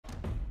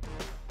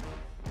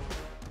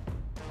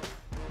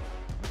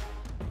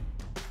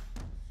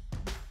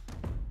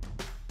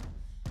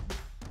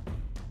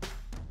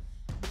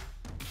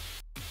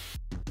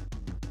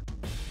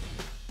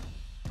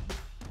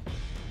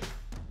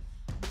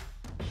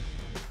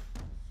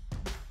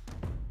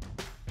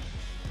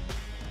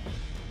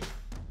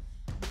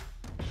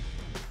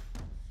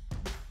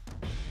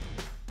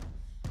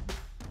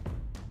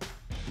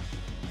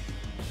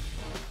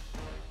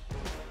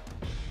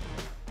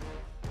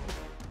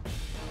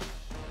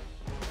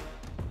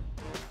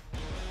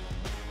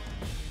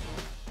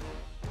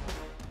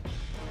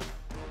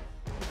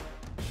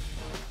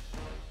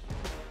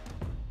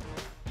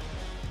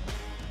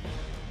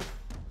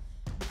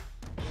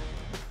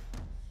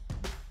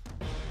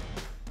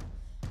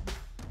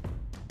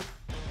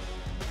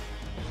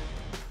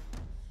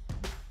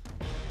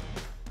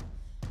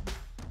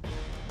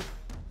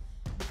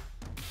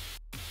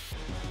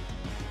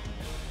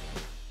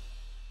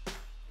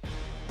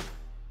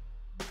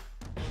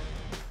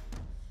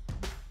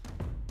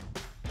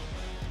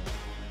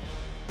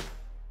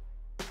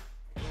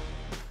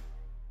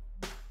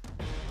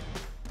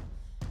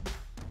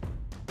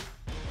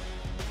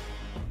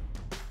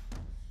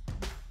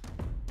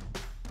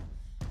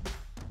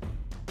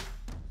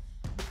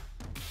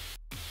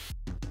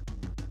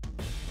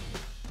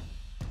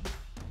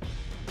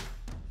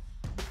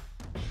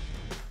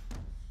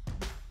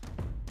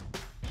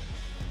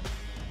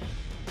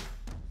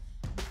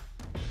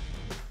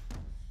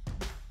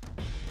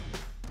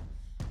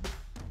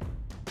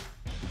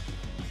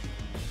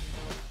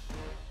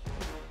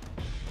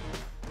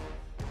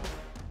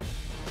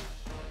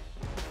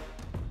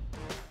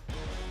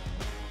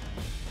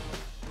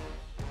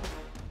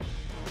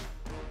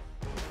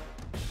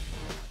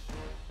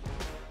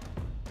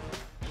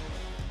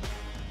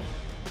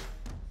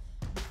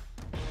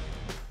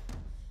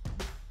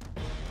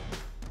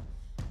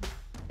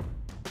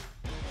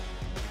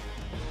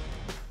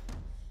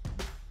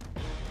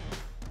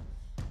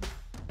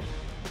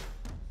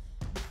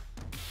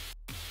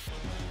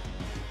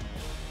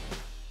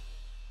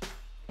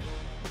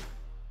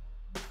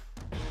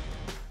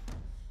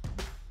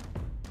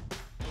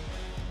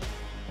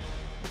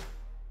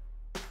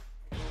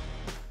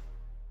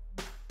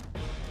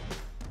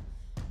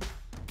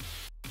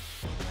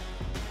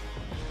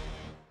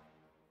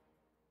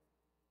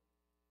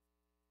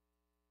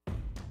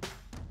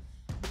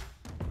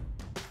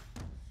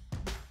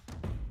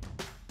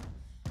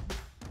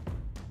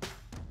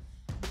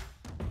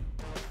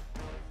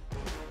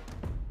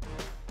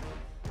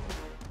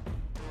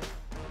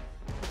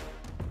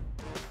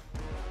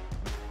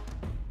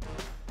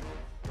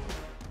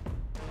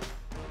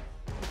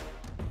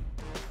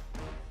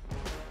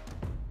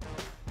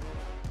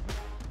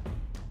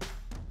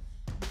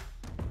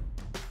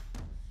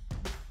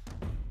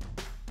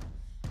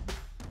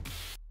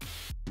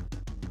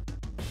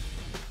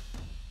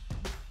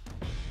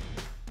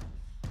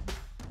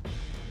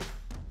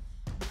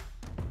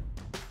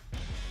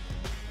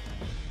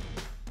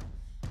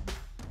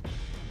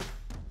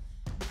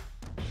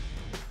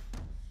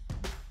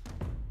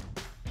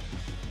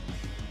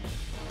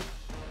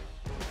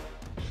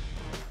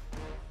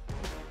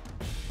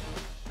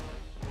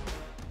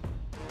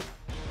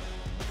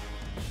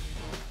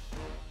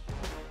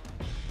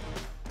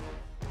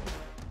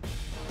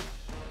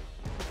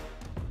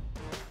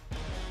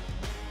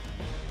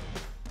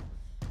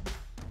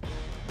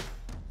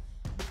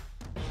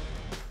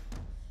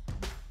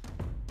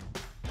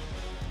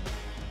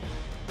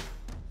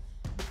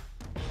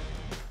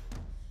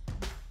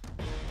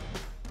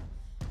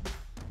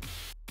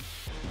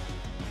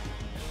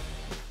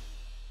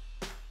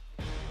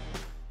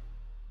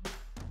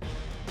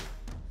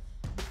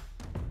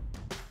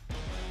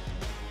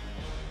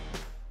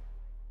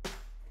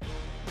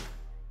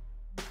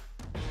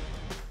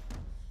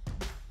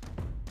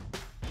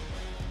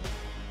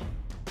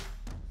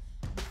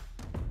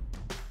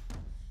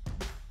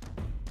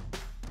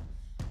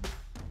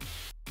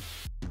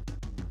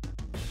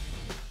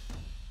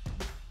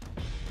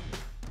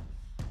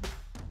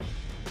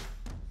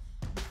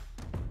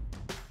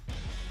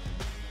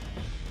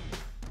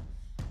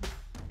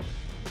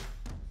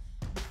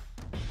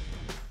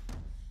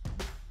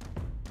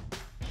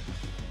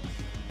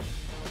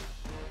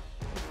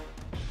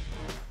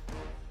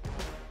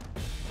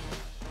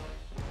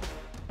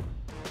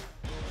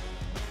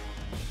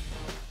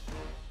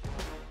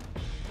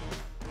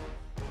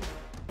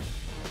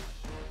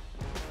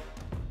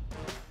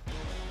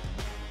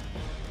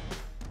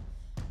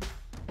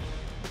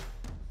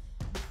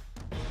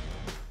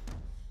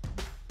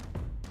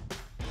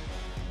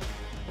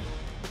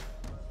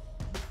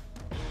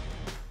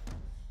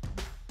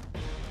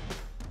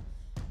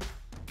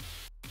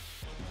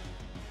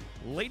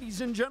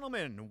Ladies and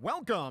gentlemen,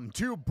 welcome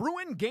to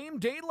Bruin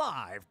Gameday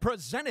Live,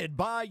 presented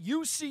by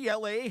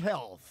UCLA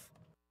Health.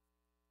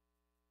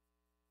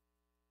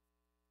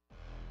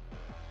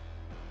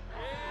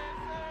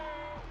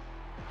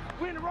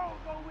 We in the road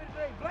going with it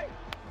today, Blake.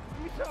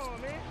 Let me show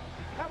him, man.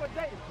 Have a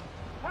day.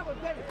 Have a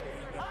day.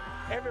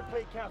 Every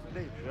play counts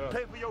today. Yeah.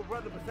 Play for your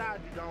brother beside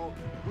you, dog.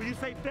 When you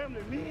say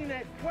family, meaning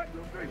that 1,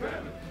 2, 3,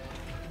 family.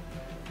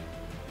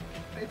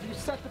 If you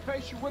set the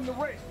pace, you win the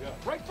race. Yeah.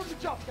 Right from the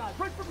jump, guys.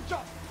 Right from the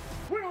jump.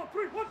 We're on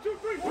 3. 1, 2,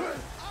 3. Win.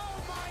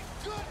 Oh my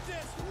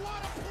goodness! What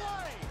a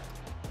play!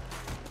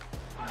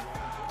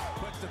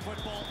 Puts the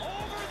football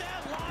over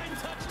that line.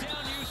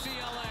 Touchdown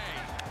UCLA.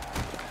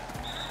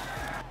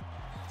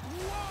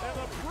 Whoa. And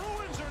the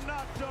Bruins are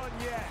not done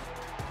yet.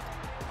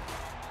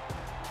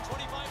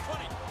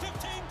 25-20,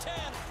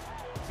 15-10.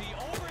 See,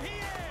 over he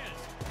is.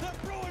 The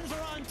Bruins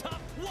are on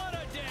top. What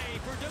a day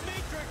for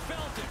Dimitri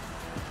Felton.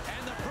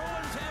 And the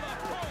Bruins have a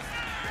post.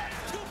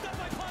 Scooped up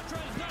by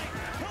Contra's Knight.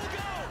 He'll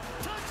go.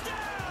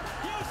 Touchdown,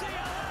 UCLA.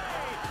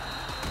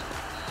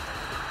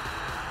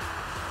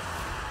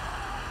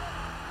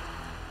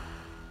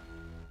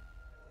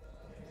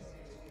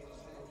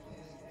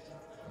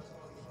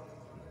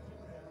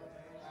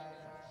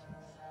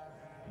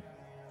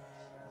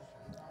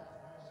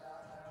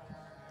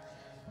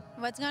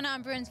 What's going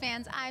on, Bruins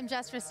fans? I'm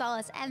Jess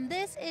Rosales, and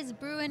this is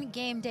Bruin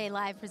Gameday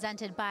Live,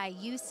 presented by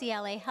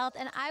UCLA Health,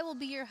 and I will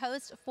be your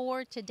host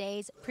for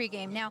today's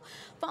pregame. Now,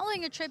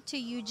 following a trip to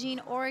Eugene,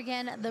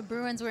 Oregon, the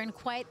Bruins were in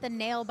quite the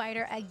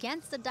nail-biter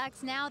against the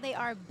Ducks. Now they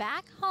are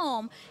back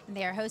home, and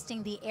they are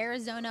hosting the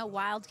Arizona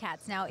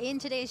Wildcats. Now, in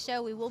today's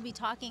show, we will be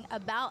talking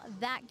about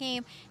that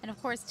game, and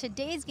of course,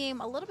 today's game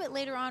a little bit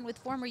later on with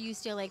former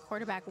UCLA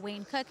quarterback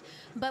Wayne Cook,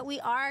 but we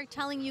are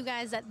telling you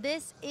guys that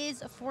this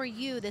is for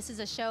you. This is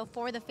a show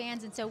for the fans.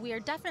 And so we are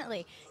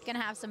definitely going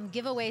to have some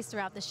giveaways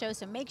throughout the show.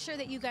 So make sure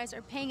that you guys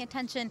are paying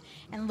attention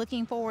and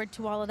looking forward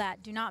to all of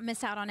that. Do not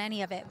miss out on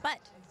any of it. But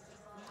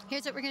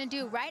here's what we're going to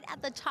do right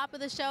at the top of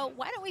the show.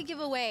 Why don't we give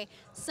away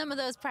some of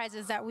those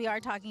prizes that we are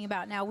talking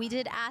about? Now, we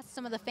did ask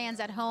some of the fans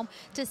at home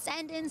to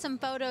send in some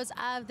photos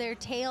of their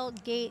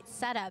tailgate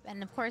setup.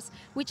 And of course,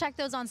 we check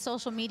those on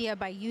social media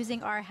by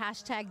using our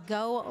hashtag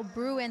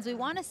 #GoBruins. We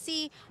want to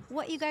see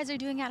what you guys are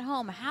doing at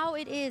home, how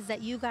it is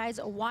that you guys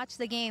watch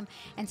the game.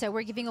 And so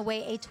we're giving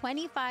away a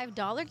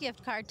 $25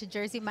 gift card to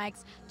Jersey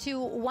Mike's to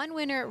one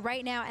winner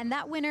right now. And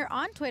that winner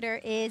on Twitter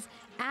is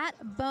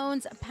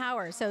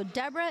 @BonesPower. So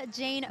Deborah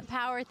Jane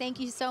Power, thank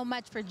you so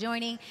much for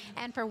joining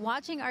and for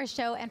watching our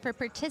show and for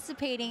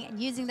participating and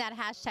using that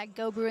hashtag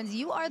 #GoBruins.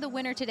 You are the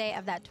winner today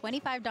of that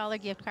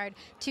 $25 gift card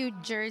to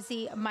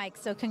Jersey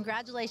Mike's. So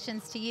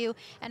congratulations to you.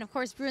 And of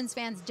course, Bruins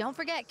fans, don't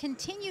forget,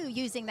 continue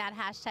using that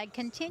hashtag.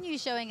 Continue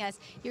showing us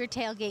your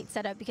tailgate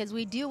setup, because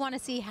we do want to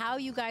see how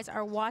you guys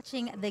are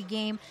watching the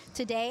game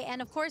today.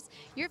 And of course,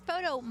 your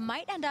photo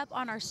might end up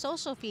on our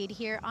social feed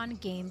here on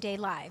Game Day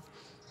Live.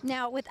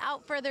 Now,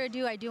 without further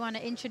ado, I do want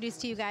to introduce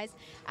to you guys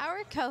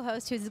our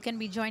co-host, who's going to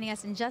be joining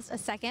us in just a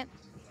second.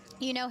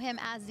 You know him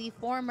as the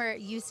former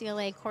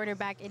UCLA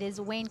quarterback. It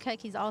is Wayne Cook.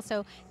 He's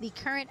also the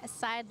current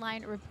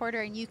sideline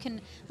reporter, and you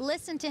can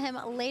listen to him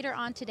later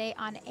on today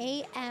on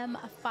AM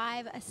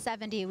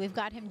 570. We've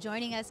got him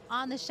joining us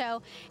on the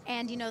show,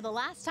 and you know, the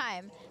last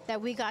time that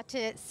we got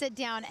to sit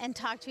down and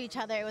talk to each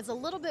other, it was a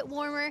little bit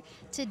warmer.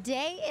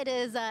 Today, it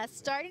is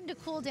starting to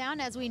cool down.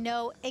 As we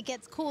know, it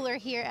gets cooler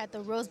here at the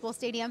Rose Bowl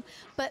Stadium.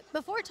 But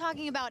before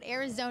talking about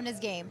Arizona's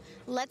game,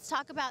 let's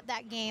talk about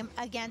that game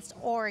against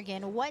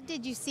Oregon. What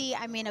did you see?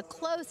 I mean, a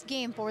close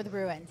game for the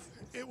Bruins.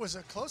 It was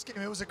a close game.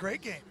 It was a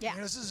great game. Yeah. You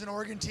know, this is an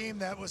Oregon team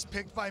that was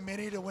picked by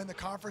many to win the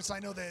conference. I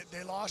know that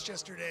they lost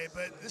yesterday,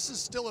 but this is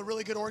still a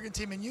really good Oregon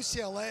team. And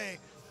UCLA,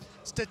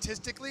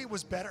 statistically,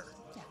 was better.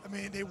 Yeah. I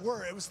mean, they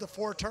were. It was the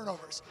 4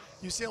 turnovers.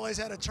 UCLA's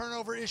had a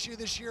turnover issue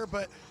this year,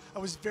 but I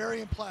was very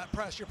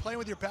impressed. You're playing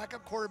with your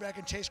backup quarterback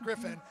in Chase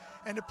Griffin,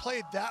 and to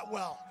play that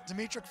well.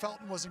 Dimitri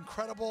Felton was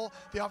incredible.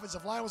 The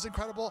offensive line was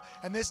incredible,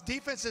 and this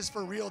defense is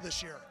for real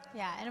this year.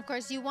 Yeah, and of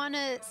course, you want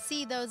to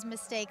see those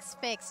mistakes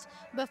fixed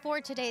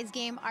before today's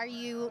game. Are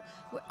you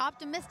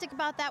optimistic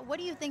about that? What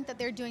do you think that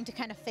they're doing to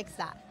kind of fix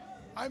that?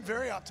 I'm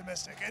very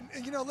optimistic. And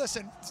you know,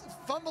 listen,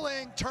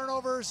 fumbling,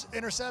 turnovers,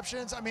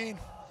 interceptions, I mean,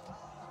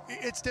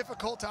 it's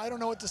difficult. I don't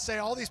know what to say.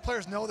 All these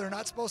players know they're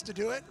not supposed to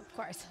do it. Of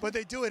course. But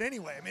they do it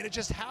anyway. I mean, it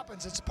just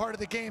happens. It's part of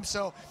the game.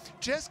 So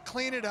just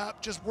clean it up.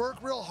 Just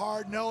work real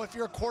hard. Know if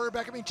you're a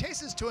quarterback. I mean,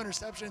 Chase's 2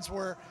 interceptions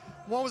were,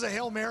 one was a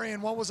Hail Mary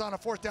and one was on a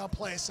 4th down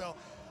play. So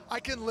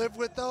I can live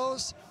with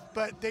those,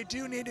 but they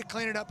do need to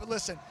clean it up. But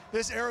listen,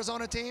 this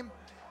Arizona team,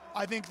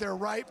 I think they're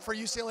ripe for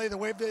UCLA, the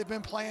way they've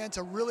been playing,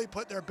 to really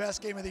put their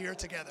best game of the year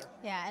together.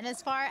 Yeah, and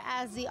as far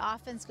as the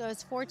offense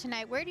goes for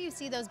tonight, where do you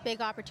see those big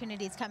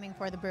opportunities coming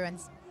for the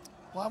Bruins?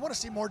 Well, I want to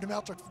see more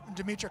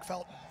Dimitri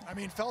Felton. I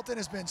mean, Felton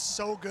has been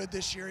so good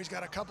this year. He's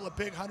got a couple of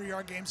big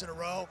 100-yard games in a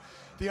row.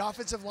 The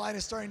offensive line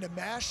is starting to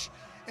mesh,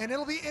 and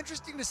it'll be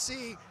interesting to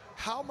see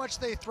how much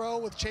they throw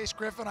with Chase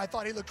Griffin. I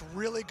thought he looked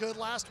really good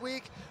last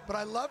week, but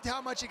I loved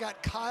how much he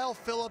got Kyle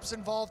Phillips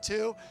involved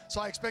too,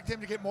 so I expect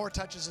him to get more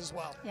touches as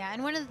well. Yeah,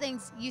 and one of the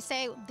things you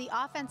say, the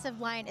offensive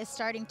line is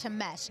starting to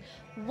mesh.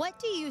 What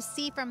do you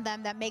see from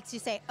them that makes you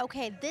say,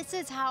 okay, this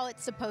is how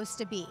it's supposed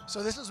to be?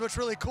 So this is what's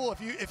really cool.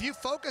 If you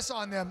focus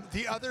on them,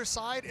 the other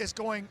side is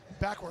going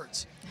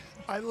backwards.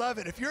 I love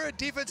it. If you're a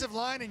defensive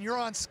line and you're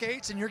on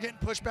skates and you're getting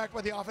pushed back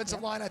by the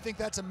offensive line, I think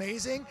that's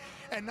amazing.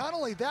 And not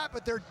only that,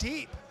 but they're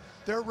deep.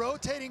 They're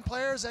rotating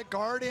players at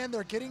guard in.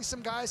 They're getting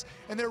some guys,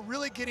 and they're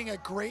really getting a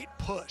great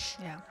push.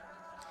 Yeah.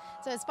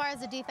 So as far as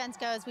the defense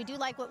goes, we do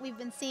like what we've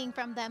been seeing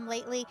from them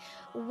lately.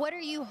 What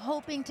are you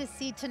hoping to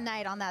see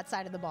tonight on that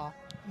side of the ball?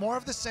 More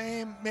of the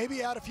same,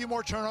 maybe add a few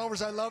more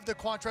turnovers. I love the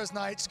Quantrez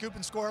Knight scoop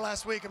and score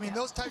last week. I mean,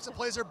 those types of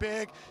plays are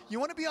big. You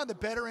want to be on the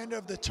better end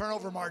of the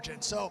turnover margin.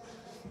 So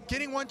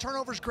getting one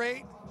turnover is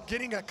great.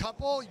 Getting a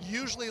couple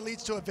usually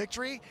leads to a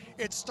victory.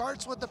 It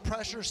starts with the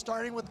pressure,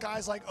 starting with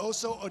guys like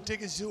Oso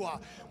Odigizua.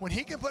 When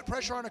he can put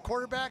pressure on a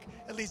quarterback,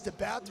 it leads to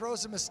bad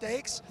throws and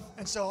mistakes.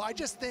 And so I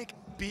just think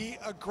be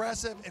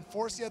aggressive and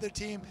force the other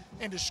team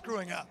into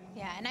screwing up.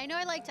 Yeah, and I know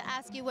I like to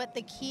ask you what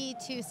the key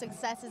to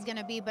success is going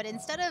to be, but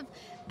instead of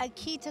a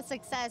key to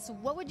success,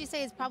 what would you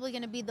say is probably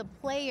going to be the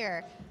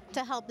player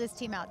to help this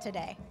team out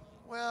today?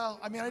 Well,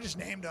 I mean, I just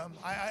named him.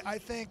 I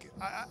think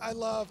I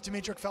love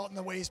Demetric Felton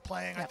the way he's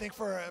playing. I think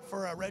for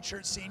a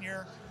redshirt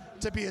senior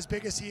to be as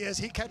big as he is,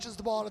 he catches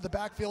the ball out of the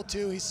backfield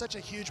too. He's such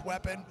a huge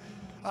weapon.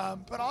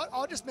 But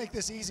I'll just make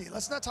this easy.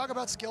 Let's not talk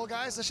about skill,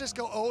 guys. Let's just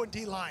go O and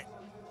D line.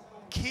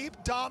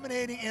 Keep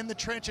dominating in the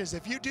trenches.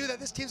 If you do that,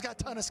 this team's got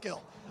a ton of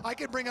skill. I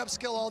could bring up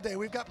skill all day.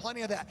 We've got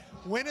plenty of that.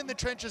 Win in the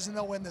trenches and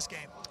they'll win this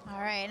game.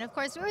 All right, and of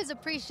course, we always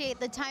appreciate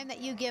the time that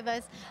you give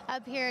us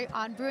up here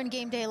on Bruin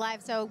Game Day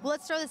Live. So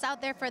let's throw this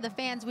out there for the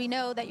fans. We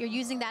know that you're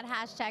using that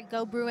hashtag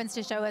 #GoBruins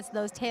to show us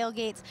those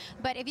tailgates.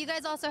 But if you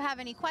guys also have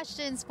any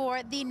questions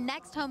for the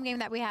next home game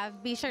that we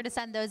have, be sure to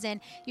send those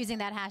in using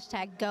that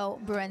hashtag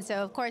 #GoBruins. So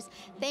of course,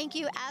 thank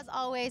you as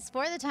always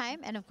for the time.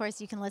 And of course,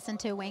 you can listen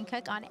to Wayne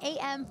Cook on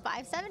AM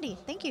 570.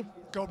 Thank you.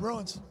 Go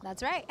Bruins.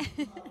 That's right.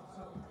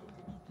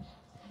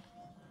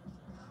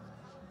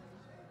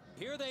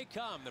 Here they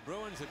come. The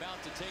Bruins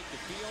about to take the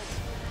field.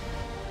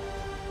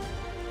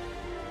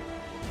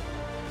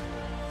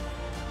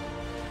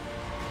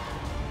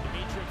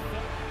 Demetric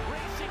Felton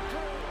racing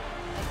through.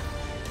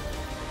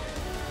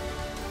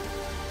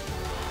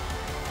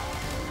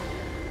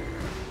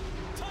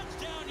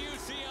 Touchdown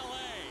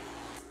UCLA.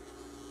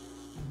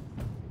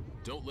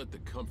 Don't let the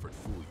comfort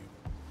fool you.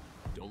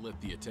 Don't let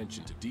the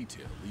attention to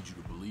detail lead you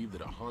to believe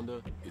that a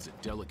Honda is a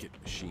delicate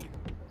machine.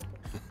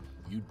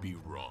 You'd be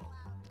wrong.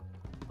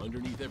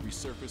 Underneath every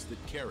surface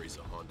that carries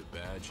a Honda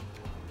badge,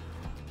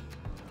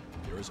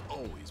 there has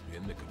always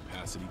been the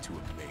capacity to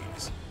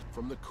amaze.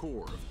 From the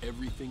core of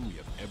everything we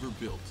have ever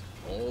built,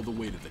 all the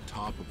way to the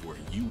top of where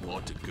you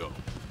want to go.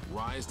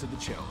 Rise to the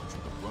challenge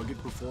with the rugged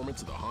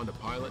performance of the Honda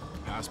Pilot,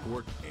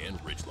 Passport, and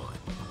Ridgeline.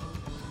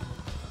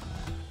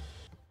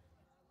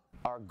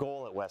 Our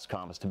goal at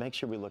Westcom is to make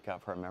sure we look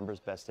out for our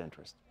members' best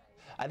interest.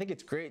 I think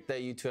it's great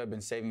that you two have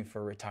been saving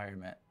for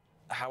retirement.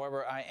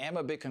 However, I am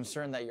a bit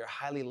concerned that you're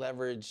highly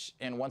leveraged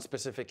in one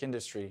specific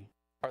industry.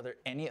 Are there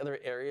any other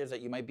areas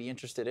that you might be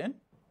interested in?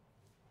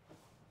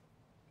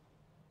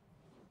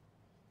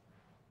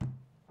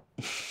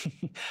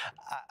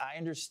 I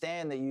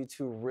understand that you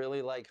two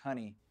really like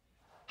honey.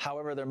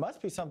 However, there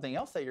must be something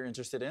else that you're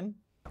interested in.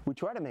 We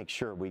try to make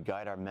sure we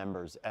guide our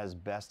members as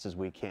best as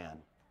we can,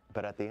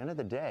 but at the end of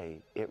the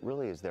day, it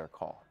really is their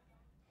call.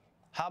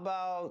 How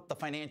about the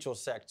financial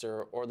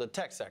sector or the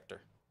tech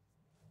sector?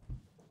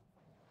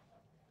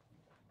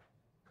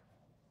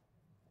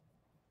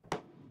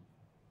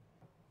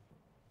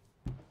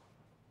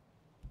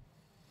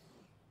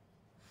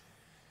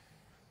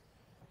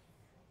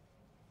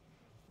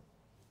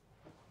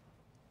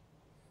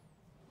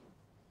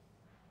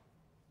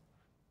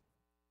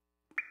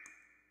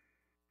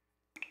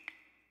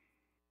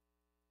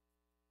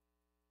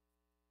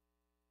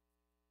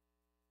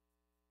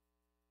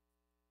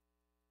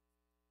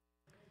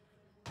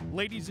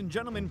 Ladies and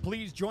gentlemen,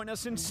 please join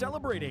us in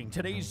celebrating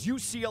today's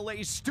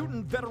UCLA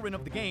Student Veteran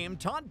of the Game,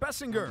 Todd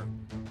Bessinger.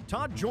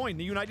 Todd joined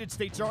the United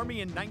States Army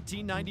in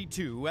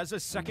 1992 as a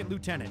second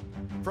lieutenant.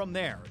 From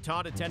there,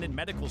 Todd attended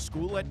medical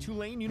school at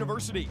Tulane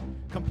University,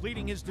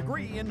 completing his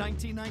degree in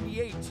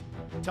 1998.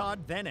 Todd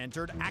then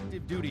entered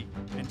active duty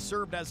and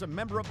served as a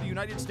member of the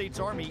United States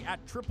Army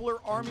at Tripler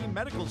Army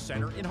Medical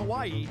Center in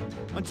Hawaii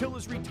until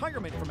his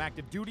retirement from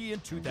active duty in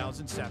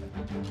 2007.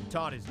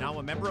 Todd is now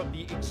a member of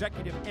the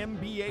Executive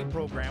MBA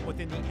program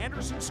within the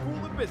Anderson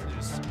School of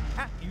Business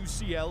at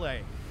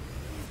UCLA.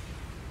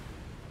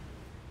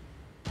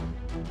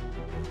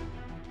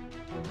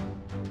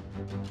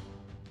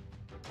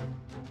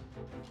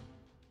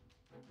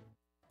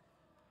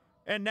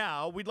 And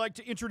now we'd like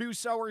to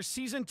introduce our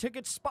season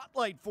ticket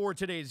spotlight for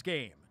today's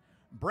game.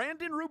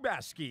 Brandon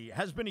Rubaski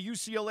has been a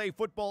UCLA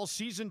football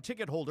season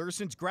ticket holder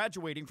since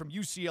graduating from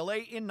UCLA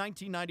in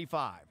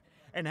 1995.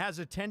 and has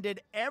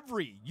attended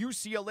every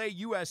UCLA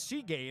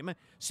USC game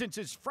since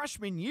his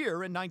freshman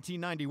year in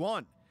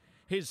 1991.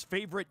 His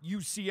favorite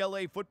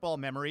UCLA football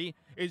memory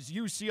is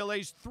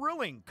UCLA's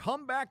thrilling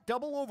comeback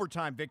double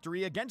overtime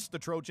victory against the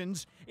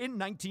Trojans in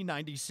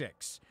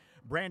 1996.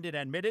 Brandon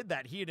admitted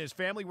that he and his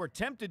family were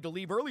tempted to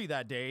leave early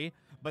that day,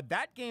 but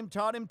that game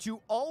taught him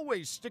to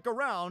always stick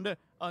around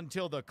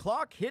until the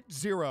clock hit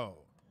 0.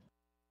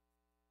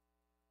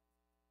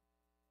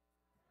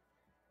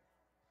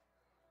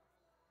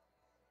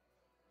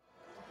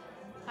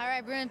 All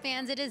right, Bruin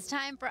fans, it is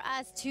time for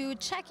us to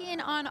check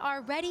in on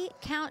our ready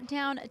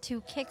countdown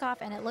to kickoff,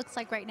 and it looks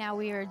like right now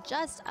we are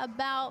just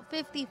about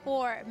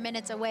 54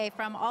 minutes away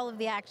from all of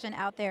the action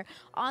out there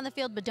on the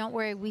field, but don't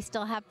worry, we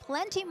still have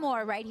plenty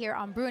more right here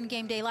on Bruin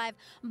Game Day Live.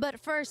 But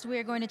first, we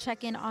are going to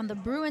check in on the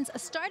Bruins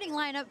starting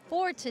lineup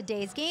for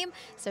today's game.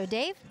 So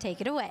Dave, take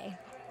it away.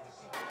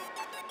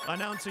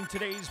 Announcing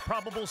today's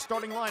probable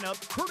starting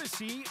lineup,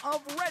 courtesy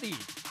of Ready.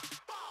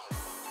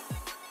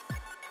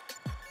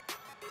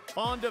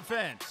 On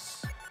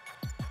defense,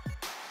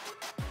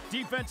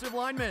 defensive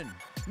lineman,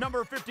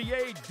 number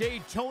 58,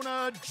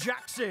 Daytona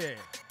Jackson.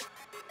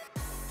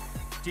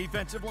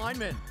 Defensive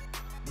lineman,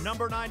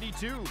 number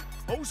 92,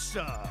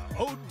 Osa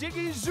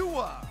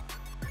Odigizua.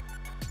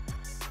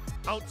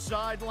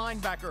 Outside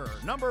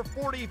linebacker, number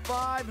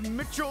 45,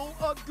 Mitchell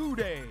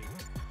Agude.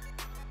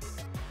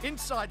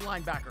 Inside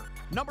linebacker,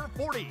 number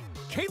 40,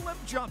 Caleb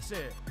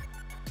Johnson.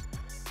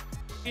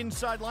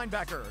 Inside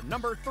linebacker,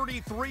 number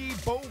 33,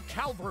 Bo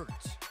Calvert.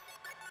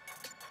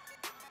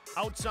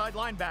 Outside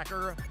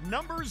linebacker,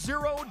 number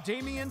 0,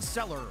 Damian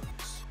Sellers.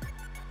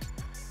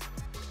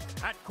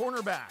 At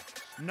cornerback,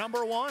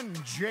 number 1,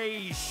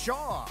 Jay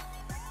Shaw.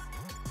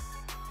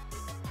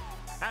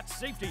 At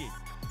safety,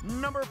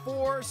 number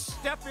 4,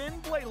 Stephen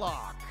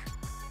Blaylock.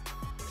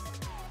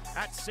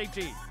 At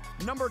safety,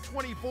 number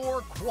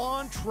 24,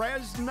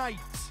 Quantrez Knight.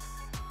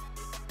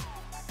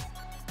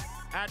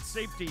 At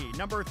safety,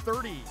 number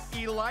 30,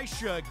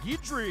 Elisha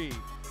Guidry.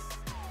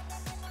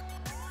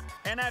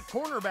 And at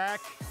cornerback,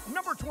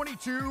 number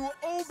 22,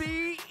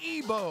 Obi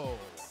Ebo.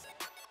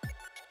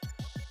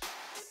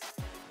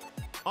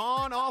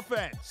 On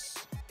offense,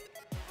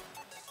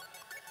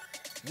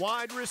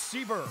 wide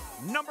receiver,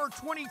 number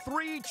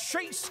 23,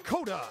 Chase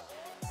Cota.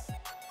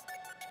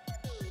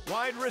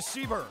 Wide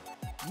receiver,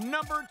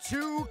 number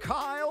 2,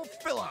 Kyle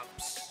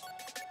Phillips.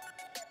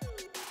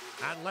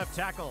 At left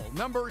tackle,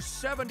 number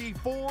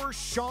 74,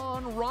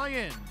 Sean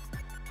Ryan.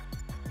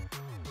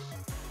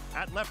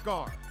 At left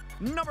guard,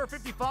 number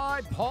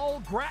 55,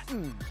 Paul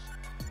Gratton.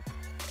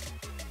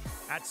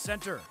 At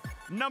center,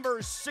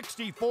 number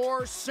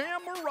 64, Sam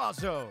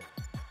Marazzo.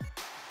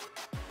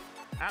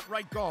 At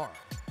right guard,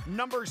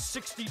 number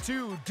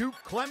 62, Duke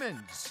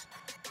Clemens.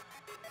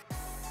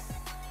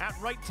 At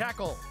right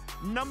tackle,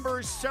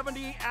 number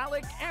 70,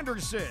 Alec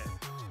Anderson.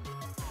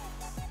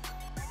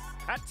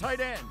 At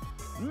tight end,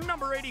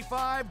 number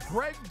 85,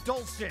 Greg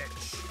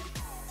Dulcich.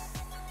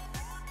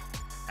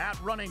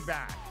 At running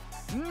back,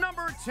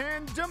 number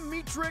 10,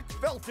 Demetric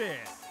Felton.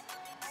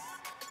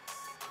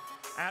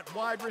 At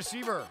wide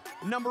receiver,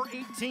 number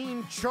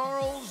 18,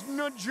 Charles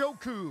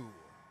Njoku.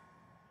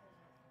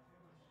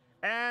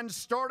 And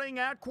starting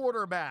at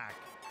quarterback,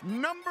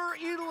 number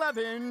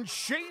 11,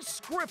 Chase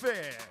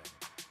Griffin.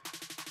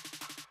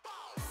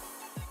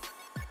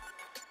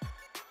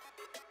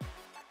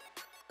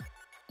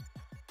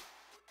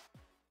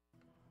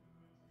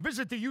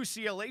 Visit the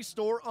UCLA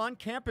store on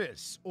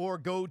campus or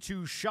go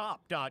to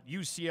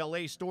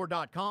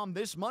shop.uclastore.com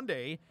this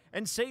Monday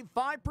and save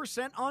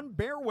 5% on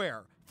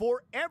bearwear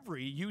for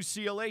every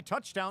UCLA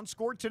touchdown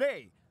scored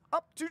today,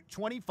 up to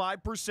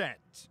 25%.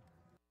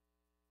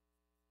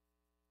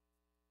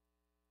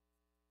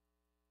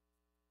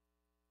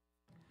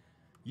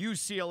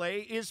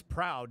 UCLA is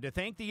proud to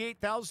thank the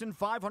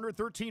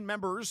 8,513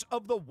 members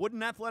of the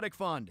Wooden Athletic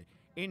Fund,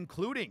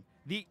 including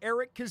the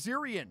Eric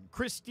Kazarian,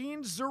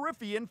 Christine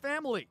Zarifian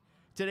family,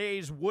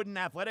 today's Wooden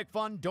Athletic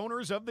Fund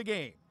donors of the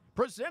game,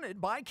 presented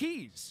by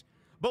Keys.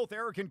 Both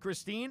Eric and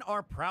Christine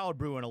are proud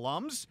Bruin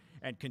alums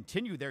and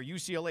continue their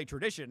UCLA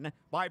tradition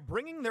by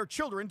bringing their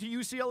children to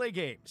UCLA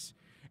games.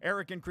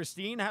 Eric and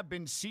Christine have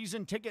been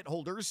season ticket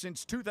holders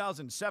since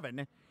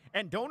 2007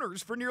 and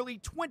donors for nearly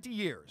 20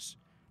 years.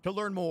 To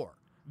learn more,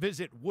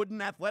 visit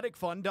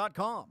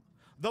woodenathleticfund.com.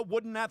 The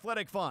Wooden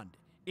Athletic Fund.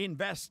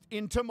 Invest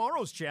in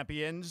tomorrow's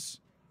champions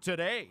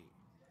today.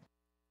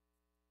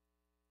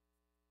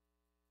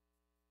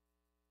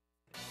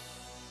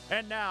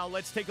 And now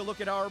let's take a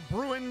look at our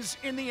Bruins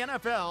in the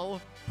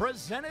NFL,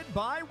 presented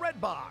by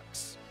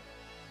Redbox.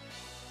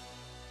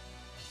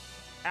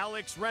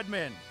 Alex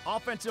Redmond,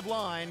 offensive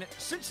line,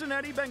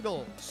 Cincinnati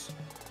Bengals.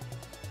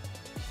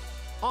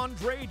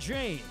 Andre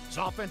James,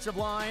 offensive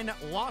line,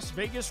 Las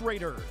Vegas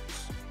Raiders.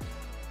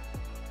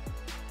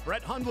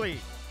 Brett Hundley,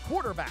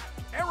 quarterback,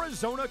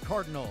 Arizona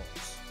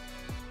Cardinals.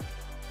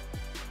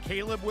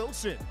 Caleb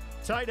Wilson,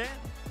 tight end,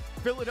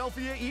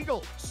 Philadelphia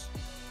Eagles.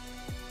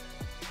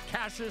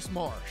 Cassius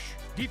Marsh,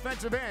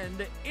 defensive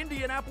end,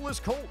 Indianapolis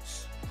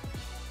Colts.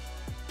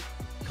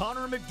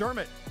 Connor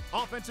McDermott,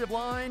 Offensive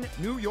line,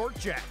 New York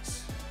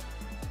Jets.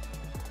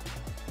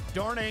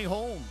 Darnay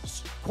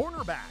Holmes,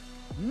 cornerback,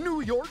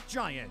 New York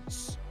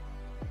Giants.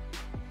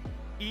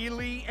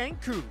 Eli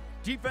Anku,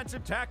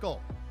 defensive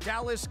tackle,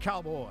 Dallas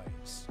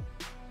Cowboys.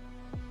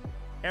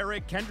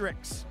 Eric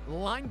Kendricks,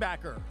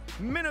 linebacker,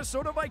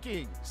 Minnesota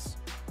Vikings.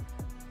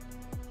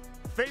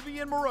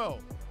 Fabian Moreau,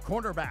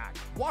 cornerback,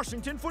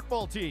 Washington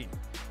football team.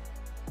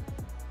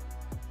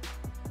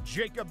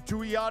 Jacob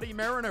Tuioti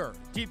Mariner,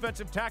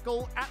 defensive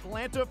tackle,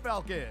 Atlanta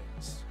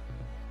Falcons.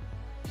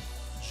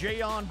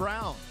 Jayon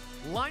Brown,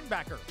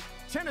 linebacker,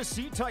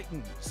 Tennessee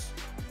Titans.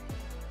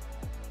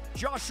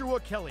 Joshua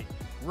Kelly,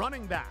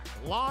 running back,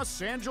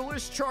 Los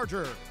Angeles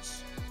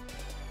Chargers.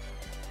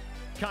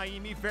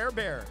 Kaimi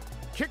Fairbairn,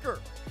 kicker,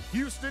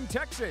 Houston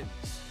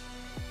Texans.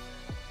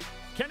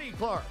 Kenny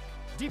Clark,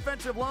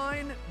 defensive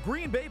line,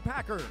 Green Bay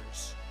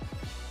Packers.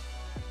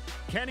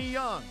 Kenny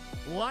Young,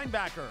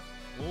 linebacker,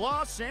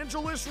 Los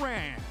Angeles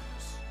Rams.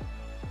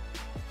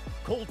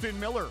 Colton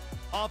Miller,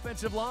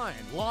 offensive line,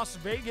 Las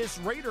Vegas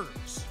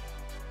Raiders.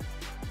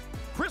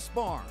 Chris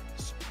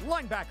Barnes,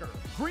 linebacker,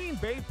 Green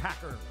Bay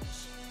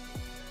Packers.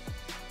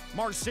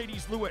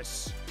 Mercedes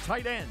Lewis,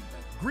 tight end,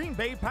 Green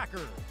Bay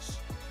Packers.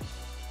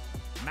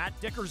 Matt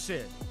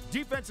Dickerson,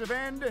 defensive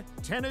end,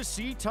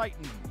 Tennessee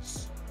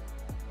Titans.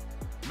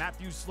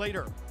 Matthew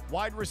Slater,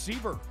 wide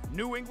receiver,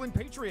 New England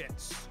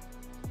Patriots.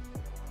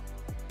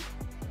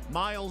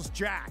 Miles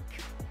Jack,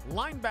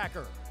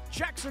 linebacker,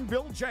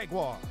 Jacksonville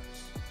Jaguars.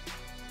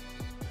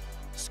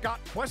 Scott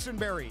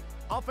Quessenberry,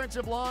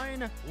 offensive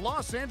line,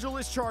 Los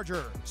Angeles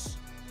Chargers.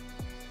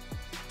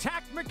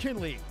 Tack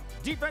McKinley,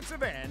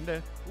 defensive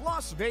end,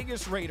 Las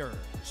Vegas Raiders.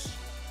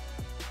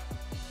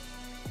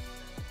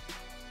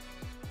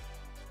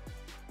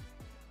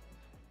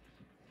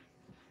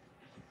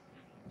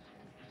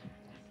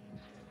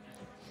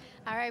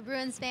 All right,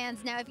 Bruins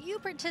fans, now if you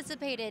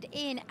participated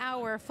in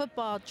our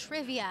football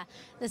trivia,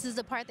 this is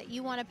the part that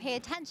you want to pay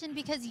attention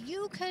because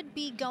you could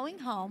be going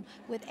home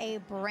with a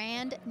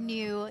brand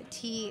new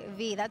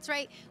TV. That's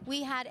right,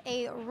 we had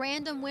a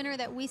random winner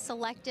that we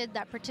selected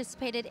that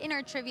participated in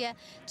our trivia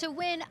to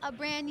win a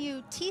brand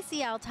new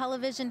TCL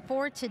television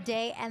for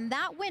today, and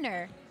that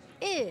winner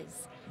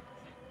is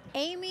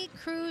Amy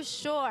Cruz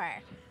Shore.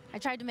 I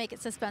tried to make it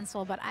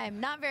suspenseful, but I am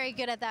not very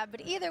good at that.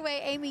 But either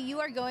way, Amy, you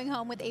are going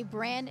home with a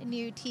brand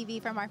new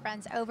TV from our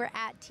friends over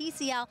at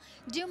TCL.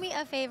 Do me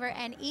a favor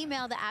and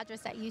email the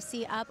address that you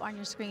see up on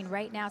your screen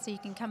right now so you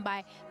can come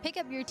by, pick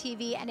up your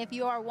TV. And if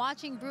you are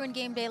watching Bruin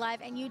Game Day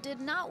Live and you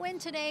did not win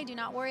today, do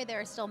not worry.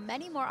 There are still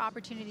many more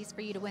opportunities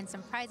for you to win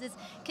some prizes.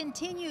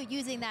 Continue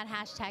using that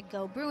hashtag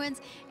 #GoBruins.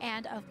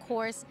 And of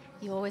course,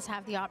 you always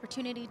have the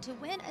opportunity to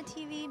win a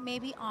TV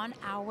maybe on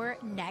our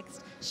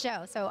next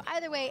show. So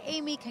either way,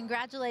 Amy,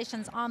 congratulations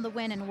on the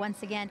win, and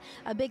once again,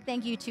 a big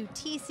thank you to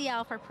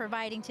TCL for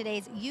providing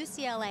today's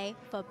UCLA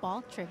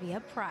Football Trivia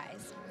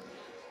Prize.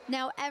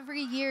 Now,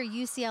 every year,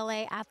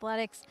 UCLA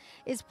Athletics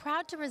is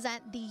proud to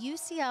present the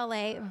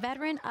UCLA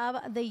Veteran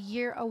of the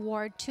Year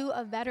Award to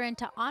a veteran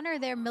to honor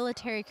their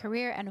military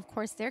career and, of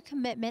course, their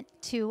commitment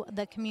to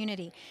the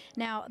community.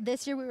 Now,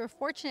 this year, we were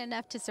fortunate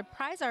enough to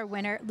surprise our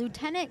winner,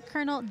 Lieutenant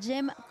Colonel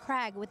Jim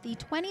Craig, with the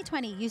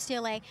 2020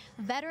 UCLA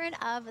Veteran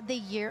of the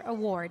Year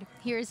Award.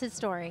 Here's his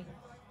story.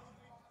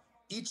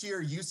 Each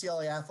year,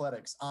 UCLA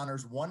Athletics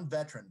honors one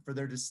veteran for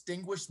their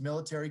distinguished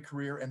military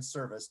career and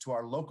service to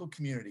our local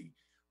community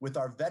with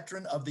our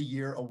Veteran of the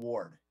Year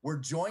Award. We're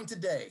joined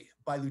today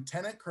by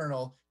Lieutenant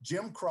Colonel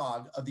Jim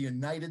Krog of the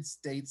United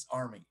States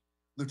Army.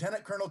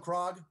 Lieutenant Colonel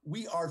Krog,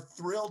 we are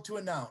thrilled to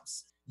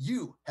announce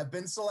you have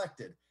been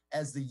selected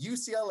as the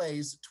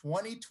UCLA's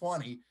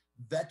 2020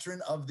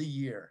 Veteran of the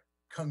Year.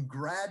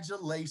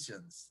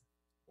 Congratulations.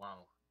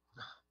 Wow.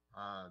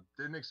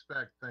 Didn't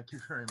expect. Thank you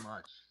very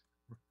much.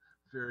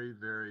 Very,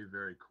 very,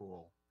 very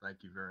cool.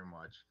 Thank you very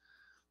much.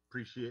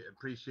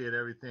 Appreciate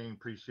everything.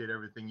 Appreciate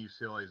everything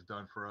UCLA has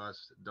done for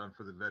us, done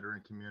for the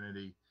veteran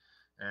community,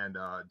 and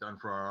done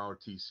for our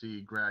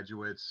ROTC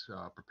graduates,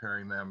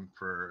 preparing them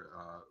for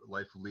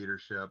life of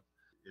leadership.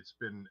 It's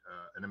been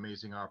an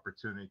amazing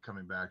opportunity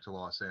coming back to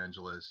Los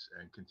Angeles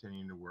and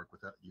continuing to work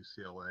with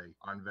UCLA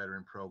on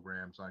veteran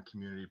programs, on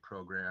community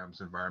programs,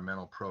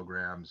 environmental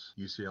programs.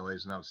 UCLA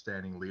is an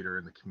outstanding leader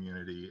in the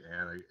community,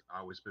 and it's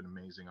always been an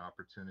amazing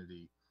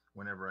opportunity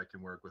whenever I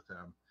can work with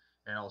them.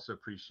 And also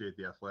appreciate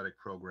the athletic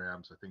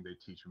programs. I think they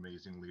teach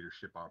amazing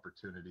leadership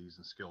opportunities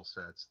and skill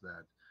sets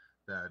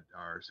that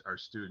our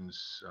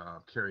students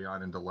carry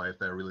on into life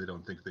that I really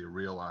don't think they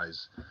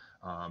realize,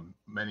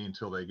 many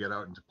until they get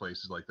out into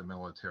places like the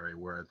military,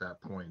 where at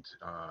that point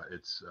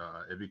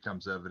it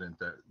becomes evident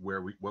that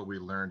what we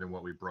learned and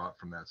what we brought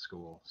from that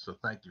school. So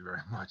thank you very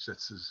much.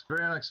 This is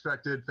very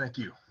unexpected. Thank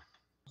you.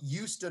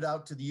 You stood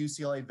out to the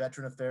UCLA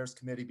Veteran Affairs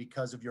Committee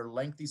because of your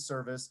lengthy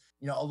service.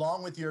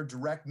 Along with your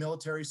direct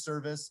military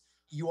service,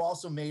 you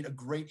also made a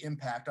great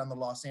impact on the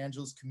Los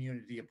Angeles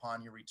community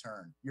upon your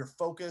return. Your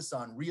focus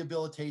on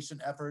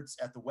rehabilitation efforts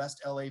at the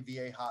West LA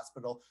VA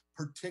Hospital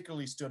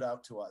particularly stood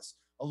out to us,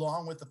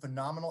 along with the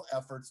phenomenal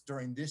efforts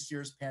during this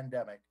year's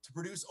pandemic to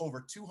produce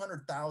over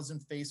 200,000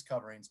 face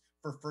coverings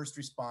for first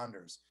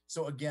responders.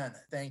 So again,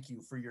 thank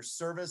you for your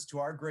service to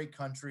our great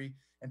country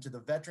and to the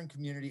veteran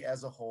community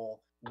as a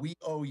whole. We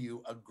owe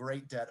you a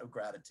great debt of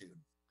gratitude.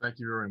 Thank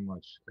you very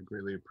much. I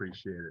greatly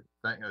appreciate it.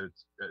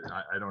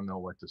 I don't know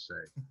what to say.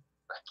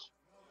 Thank you.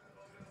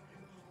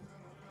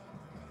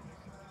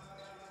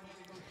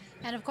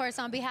 And of course,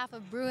 on behalf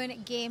of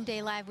Bruin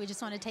Gameday Live, we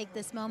just want to take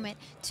this moment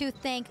to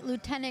thank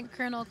Lieutenant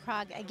Colonel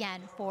Krog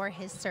again for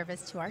his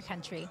service to our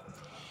country.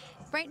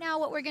 Right now,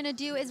 what we're going to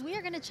do is we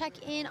are going to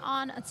check in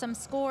on some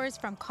scores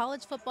from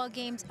college football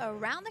games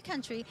around the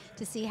country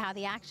to see how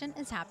the action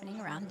is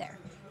happening around there.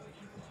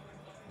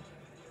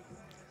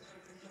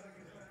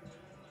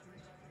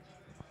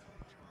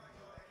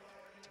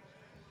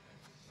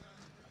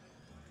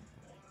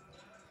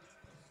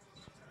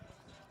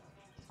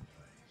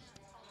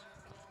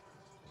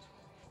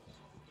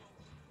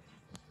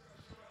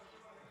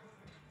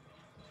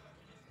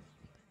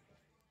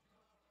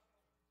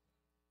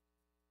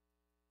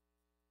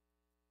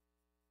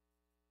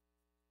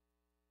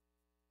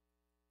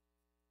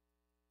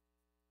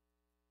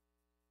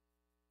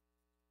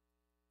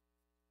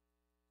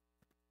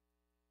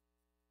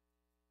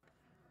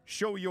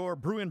 Show your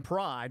Bruin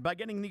pride by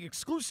getting the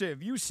exclusive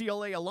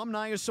UCLA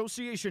Alumni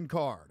Association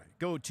card.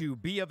 Go to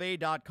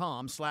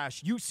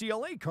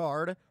bofa.com/UCLA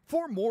card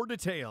for more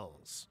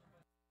details.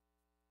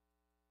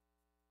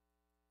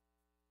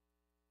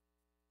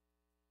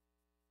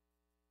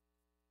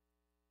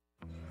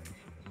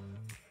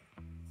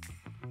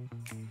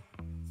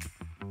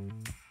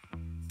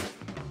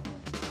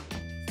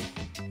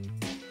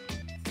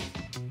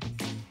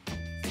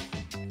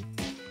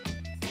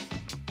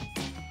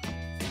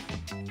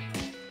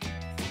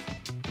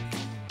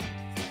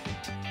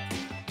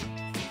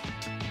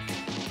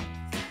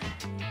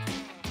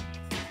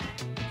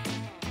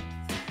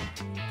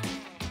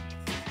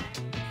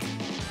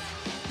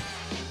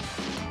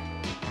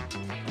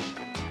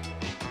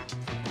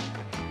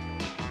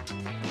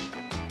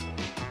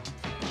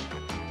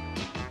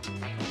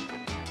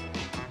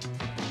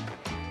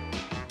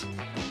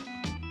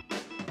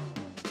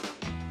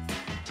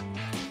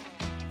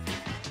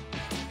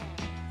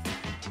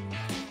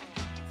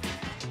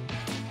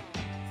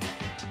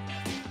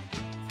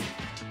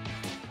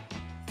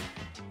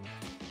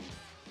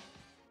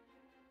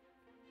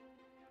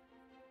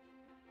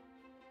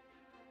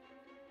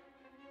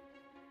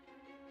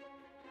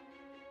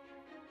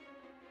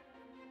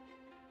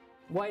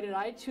 Why did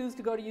I choose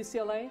to go to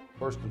UCLA?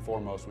 First and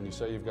foremost, when you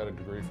say you've got a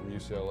degree from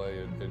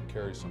UCLA, it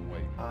carries some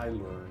weight. I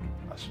learned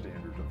a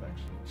standard of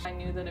excellence. I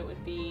knew that it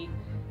would be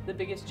the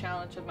biggest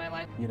challenge of my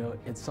life. You know,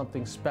 it's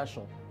something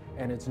special,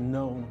 and it's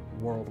known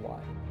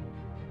worldwide.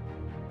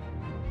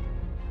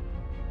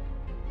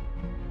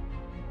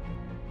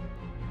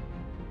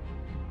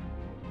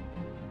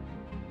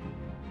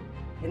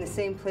 In the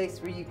same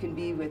place where you can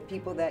be with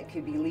people that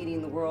could be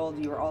leading the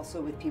world, you are also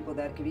with people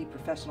that could be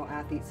professional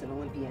athletes and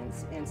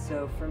Olympians. And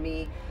so for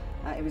me,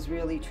 it was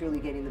really, truly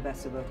getting the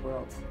best of both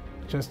worlds.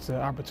 Just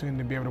the opportunity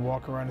to be able to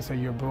walk around and say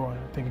you're a Bruin,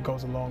 I think it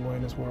goes a long way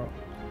in this world.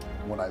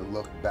 When I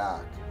look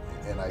back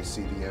and I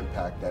see the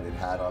impact that it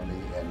had on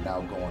me, and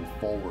now going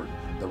forward,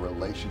 the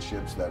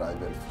relationships that I've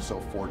been so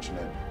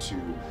fortunate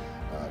to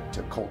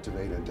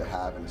cultivate and to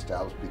have and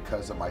establish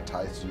because of my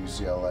ties to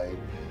UCLA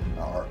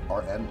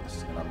are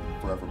endless, and I'm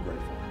forever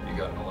grateful. You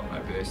got an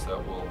alumni base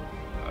that will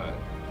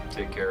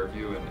take care of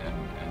you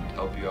and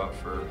help you out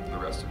for the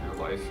rest of your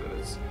life.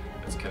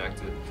 It's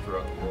connected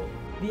throughout the world.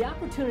 The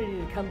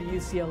opportunity to come to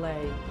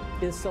UCLA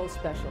is so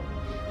special.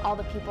 All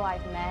the people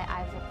I've met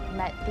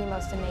the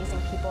most amazing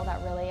people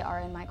that really are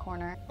in my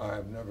corner.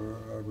 I've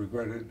never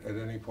regretted at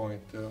any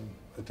point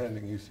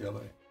attending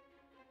UCLA.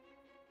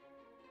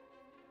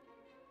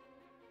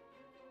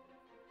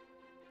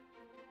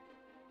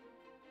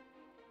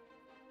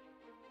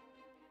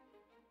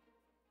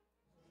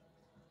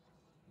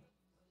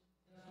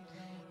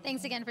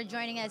 Thanks again for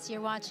joining us.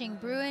 You're watching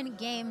Bruin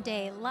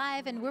Gameday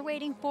Live, and we're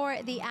waiting for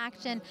the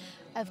action.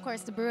 Of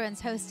course, the Bruins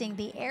hosting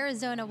the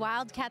Arizona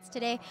Wildcats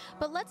today.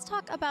 But let's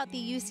talk about the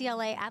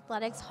UCLA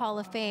Athletics Hall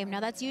of Fame. Now,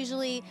 that's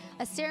usually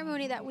a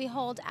ceremony that we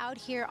hold out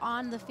here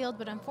on the field,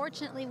 but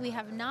unfortunately, we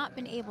have not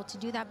been able to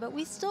do that. But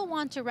we still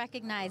want to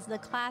recognize the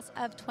class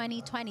of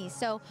 2020.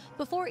 So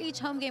before each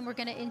home game, we're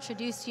going to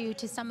introduce you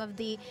to some of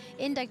the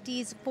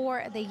inductees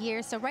for the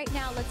year. So right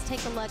now, let's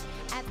take a look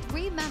at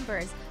 3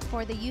 members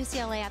for the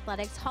UCLA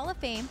Athletics Hall of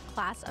Fame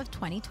class of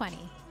 2020.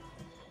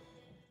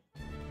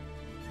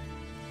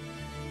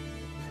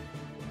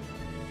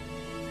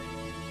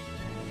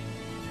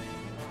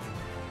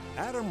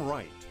 Adam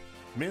Wright,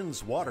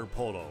 men's water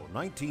polo,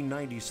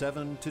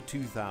 1997 to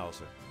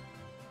 2000.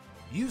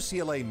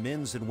 UCLA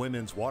men's and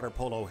women's water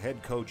polo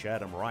head coach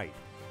Adam Wright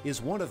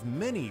is one of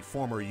many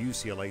former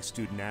UCLA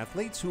student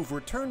athletes who've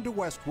returned to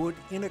Westwood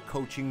in a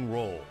coaching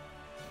role.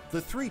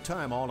 The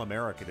 3-time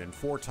All-American and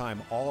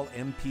 4-time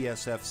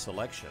All-MPSF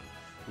selection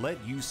led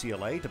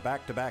UCLA to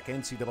back-to-back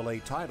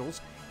NCAA titles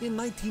in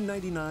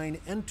 1999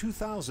 and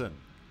 2000.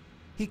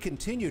 He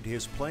continued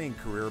his playing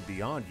career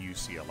beyond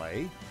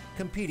UCLA,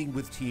 competing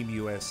with Team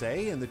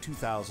USA in the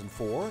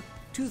 2004,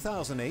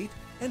 2008,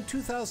 and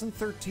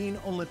 2013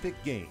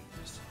 Olympic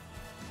Games.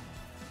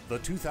 The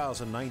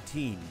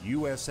 2019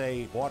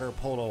 USA Water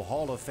Polo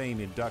Hall of Fame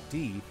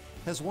inductee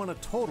has won a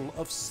total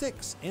of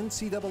 6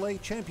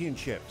 NCAA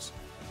championships,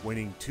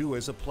 winning 2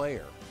 as a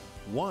player,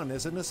 1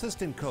 as an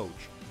assistant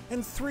coach,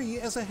 and 3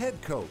 as a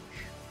head coach.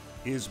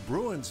 His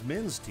Bruins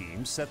men's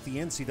team set the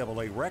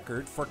NCAA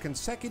record for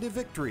consecutive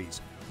victories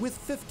with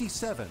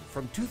 57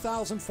 from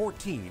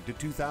 2014 to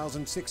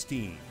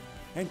 2016,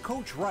 and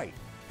Coach Wright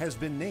has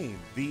been named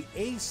the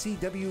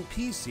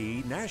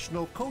ACWPC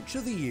National Coach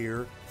of the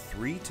Year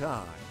 3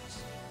 times.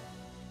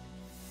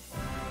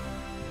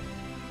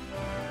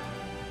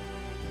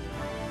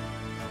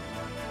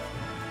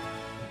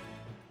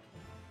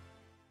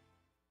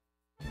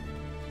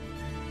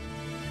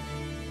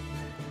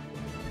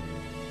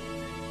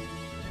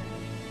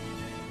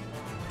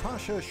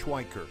 Tasha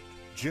Schweikert,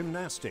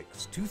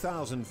 Gymnastics,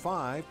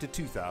 2005 to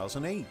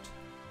 2008.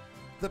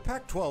 The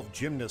Pac-12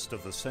 Gymnast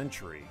of the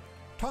Century,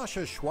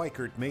 Tasha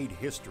Schweikert made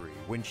history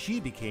when she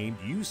became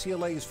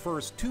UCLA's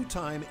first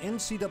 2-time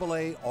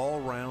NCAA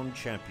all-round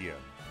champion.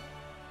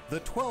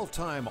 The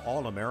 12-time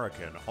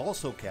All-American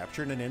also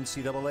captured an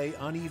NCAA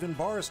uneven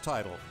bars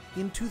title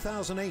in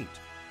 2008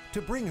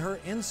 to bring her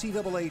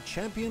NCAA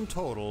champion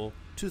total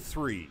to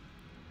 3.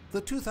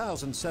 The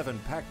 2007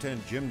 Pac-10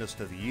 Gymnast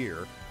of the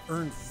Year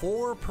earned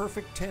 4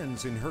 perfect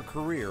 10s in her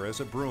career as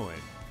a Bruin,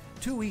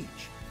 2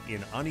 each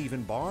in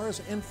uneven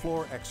bars and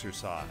floor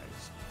exercise.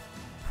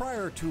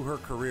 Prior to her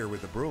career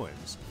with the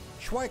Bruins,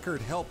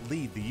 Schweikert helped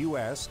lead the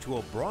U.S. to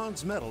a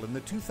bronze medal in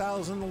the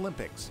 2000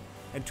 Olympics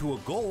and to a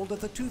gold at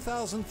the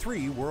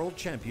 2003 World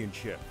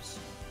Championships.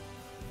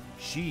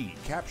 She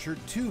captured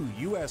 2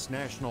 U.S.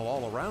 National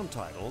All-Around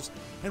titles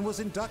and was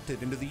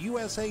inducted into the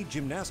USA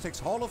Gymnastics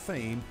Hall of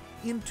Fame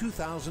in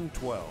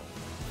 2012.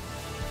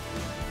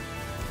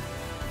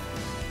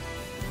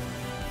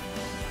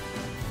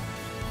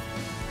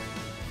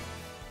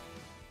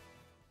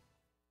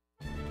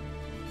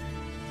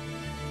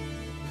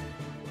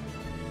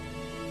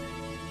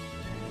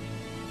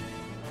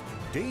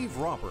 Dave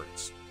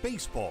Roberts,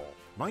 baseball,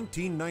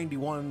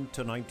 1991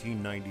 to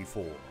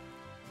 1994.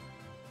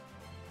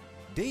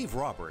 Dave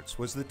Roberts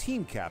was the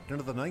team captain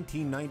of the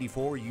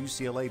 1994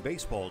 UCLA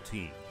baseball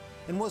team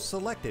and was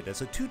selected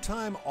as a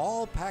 2-time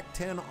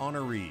All-Pac-10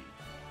 honoree.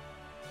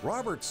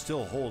 Roberts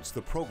still holds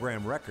the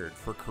program record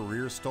for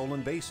career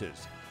stolen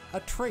bases,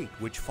 a trait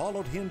which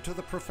followed him to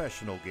the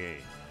professional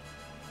game.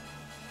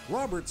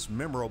 Roberts'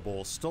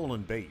 memorable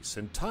stolen base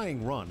and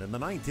tying run in the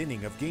 9th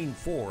inning of Game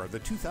 4 of the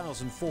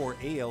 2004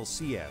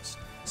 ALCS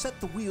set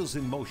the wheels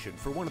in motion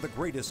for one of the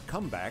greatest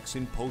comebacks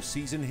in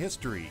postseason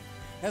history,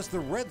 as the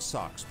Red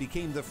Sox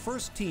became the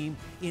first team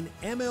in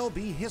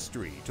MLB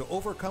history to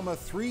overcome a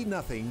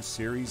 3-0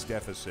 series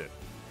deficit.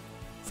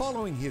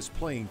 Following his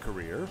playing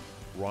career,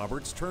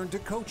 Roberts turned to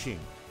coaching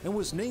and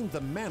was named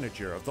the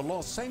manager of the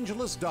Los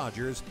Angeles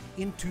Dodgers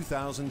in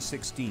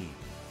 2016.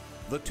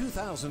 The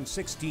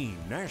 2016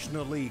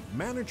 National League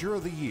Manager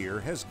of the Year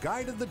has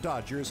guided the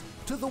Dodgers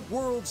to the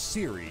World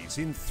Series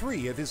in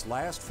 3 of his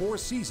last 4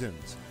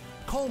 seasons,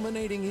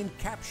 culminating in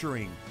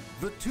capturing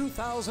the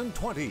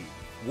 2020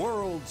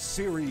 World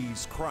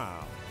Series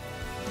crown.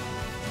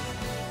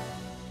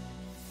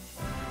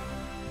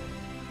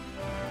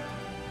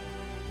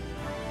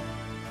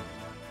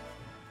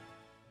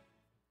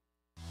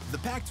 The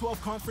Pac-12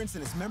 Conference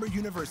and its member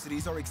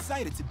universities are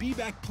excited to be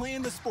back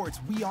playing the sports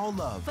we all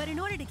love. But in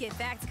order to get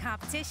back to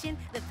competition,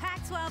 the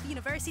Pac-12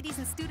 universities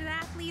and student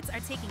athletes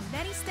are taking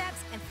many steps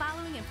and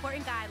following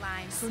important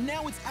guidelines. So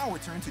now it's our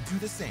turn to do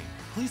the same.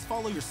 Please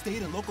follow your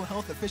state and local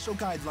health official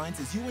guidelines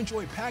as you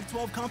enjoy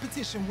Pac-12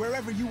 competition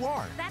wherever you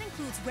are. That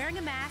includes wearing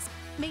a mask,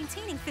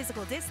 maintaining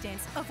physical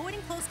distance,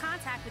 avoiding close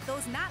contact with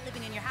those not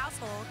living in your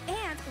household,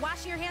 and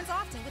washing your hands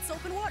often with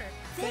soap and water.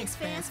 Thanks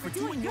fans, for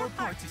doing your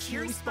part to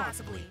cheer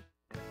responsibly.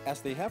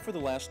 As they have for the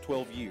last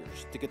 12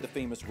 years to get the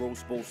famous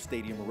Rose Bowl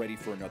Stadium ready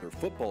for another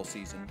football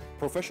season,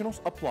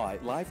 professionals apply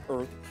Live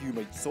Earth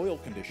Humid Soil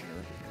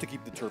Conditioner to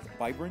keep the turf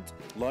vibrant,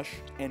 lush,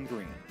 and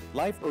green.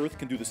 Live Earth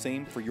can do the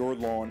same for your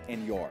lawn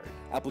and yard.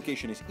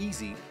 Application is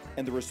easy,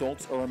 and the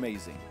results are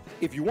amazing.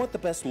 If you want the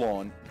best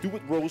lawn, do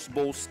what Rose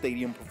Bowl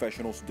Stadium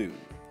professionals do.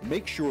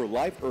 Make sure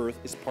Live Earth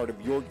is part of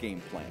your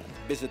game plan.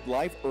 Visit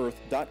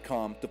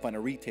liveearth.com to find a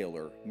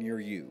retailer near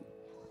you.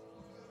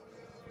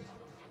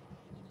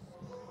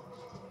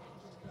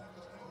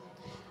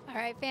 All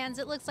right, fans,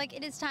 it looks like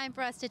it is time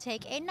for us to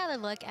take another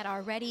look at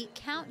our ready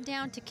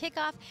countdown to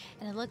kickoff,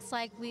 and it looks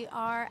like we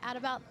are at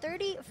about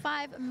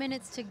 35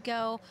 minutes to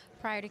go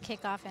prior to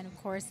kickoff, and of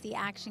course the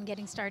action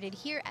getting started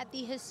here at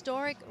the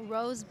historic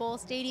Rose Bowl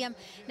Stadium.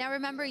 Now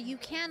remember, you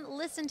can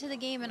listen to the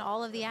game and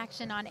all of the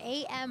action on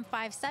AM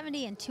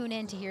 570 and tune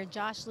in to hear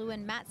Josh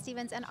Lewin, Matt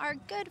Stevens, and our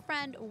good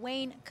friend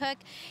Wayne Cook.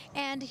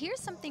 And here's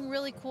something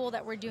really cool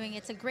that we're doing.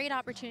 It's a great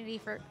opportunity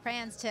for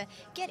fans to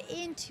get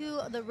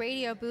into the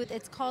radio booth.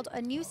 It's called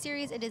a new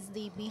series. It is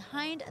the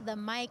Behind the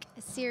Mic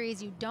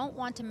series. You don't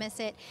want to miss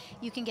it.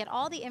 You can get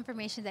all the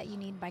information that you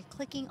need by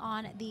clicking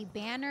on the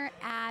banner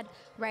ad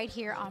right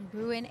here on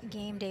Bruin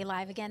Gameday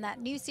Live. Again,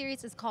 that new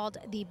series is called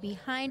the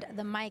Behind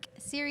the Mic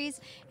series,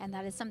 and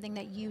that is something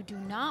that you do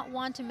not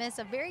want to miss.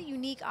 A very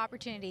unique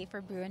opportunity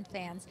for Bruin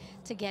fans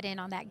to get in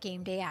on that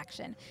game day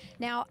action.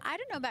 Now, I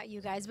don't know about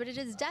you guys, but it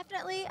is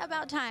definitely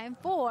about time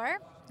for,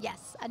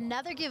 yes,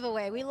 another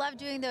giveaway. We love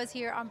doing those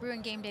here on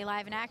Bruin Gameday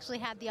Live, and I actually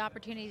had the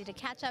opportunity to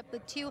catch up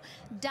with two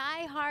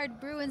die-hard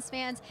Bruins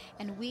fans,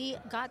 and we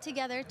got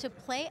together to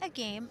play a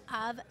game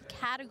of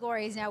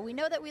categories. Now, we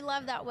know that we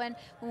love that one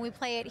when we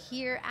play it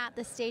here at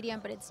the stadium,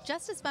 but it's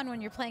just as fun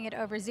when you're playing it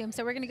over Zoom.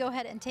 So we're going to go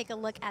ahead and take a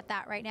look at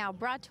that right now,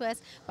 brought to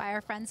us by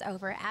our friends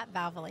over at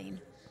Valvoline.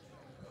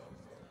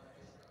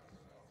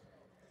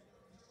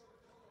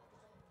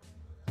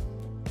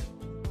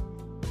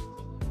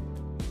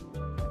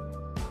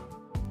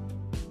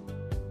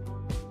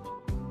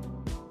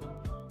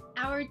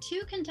 Our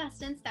two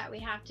contestants that we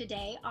have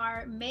today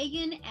are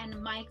Megan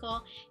and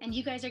Michael, and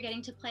you guys are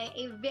getting to play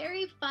a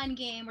very fun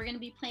game. We're going to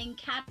be playing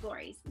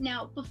categories.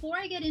 Now, before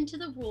I get into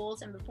the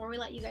rules and before we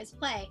let you guys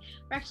play,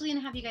 we're actually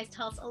going to have you guys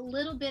tell us a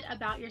little bit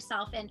about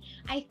yourself, and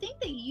I think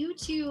that you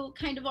two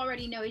kind of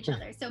already know each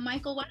other. So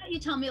Michael, why don't you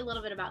tell me a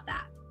little bit about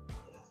that?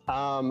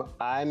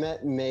 I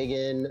met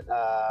Megan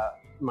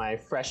my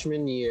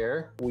freshman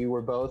year. We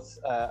were both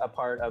a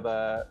part of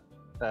a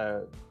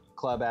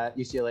club at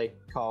UCLA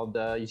called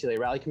UCLA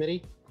Rally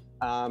Committee,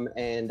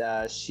 and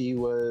she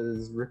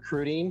was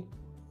recruiting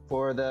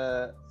for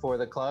the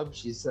club.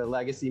 She's a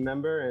legacy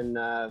member, and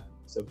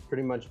so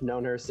pretty much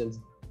known her since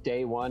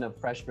day one of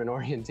freshman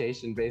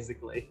orientation,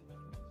 basically.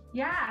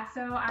 Yeah,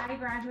 so I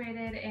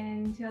graduated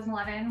in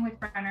 2011 with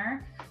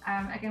Brenner.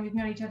 Again, we've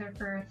known each other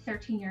for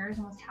 13 years,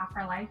 almost half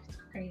our life. It's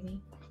crazy.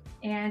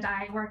 And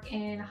I work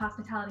in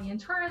hospitality and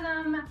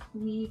tourism.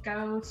 We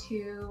go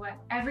to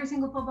every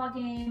single football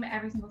game,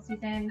 every single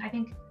season. I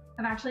think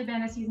I've actually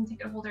been a season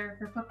ticket holder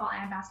for football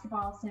and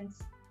basketball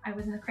since I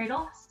was in the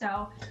cradle.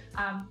 So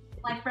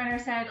like Brenner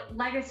said,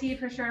 legacy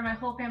for sure. My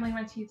whole family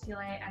went to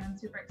UCLA, and I'm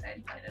super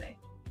excited to play today.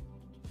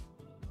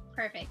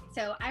 Perfect.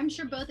 So I'm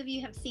sure both of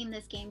you have seen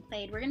this game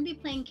played. We're going to be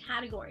playing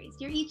categories.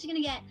 You're each going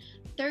to get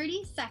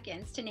 30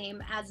 seconds to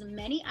name as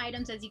many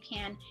items as you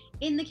can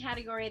in the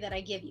category that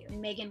I give you.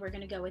 And Megan, we're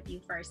going to go with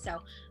you first.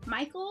 So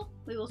Michael,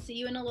 we will see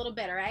you in a little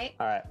bit, all right?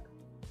 All right.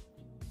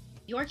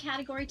 Your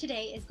category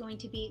today is going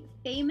to be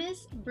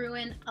famous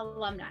Bruin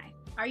alumni.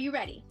 Are you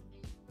ready?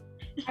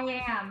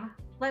 I am.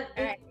 All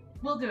right.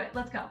 We'll do it.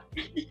 Let's go.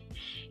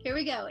 Here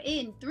we go.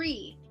 In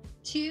 3,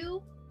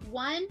 2,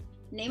 1,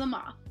 name them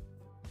off.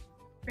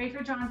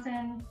 Rayford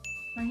Johnson,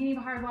 Mohini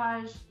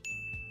Bhardwaj,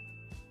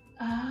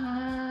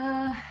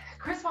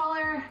 Chris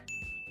Waller,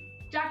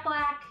 Jack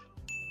Black,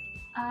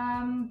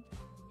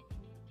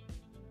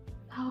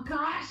 oh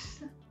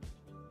gosh,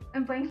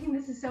 I'm blanking,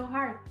 this is so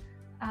hard.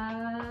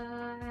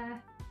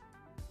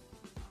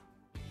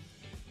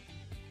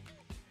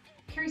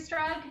 Kerry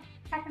Strug,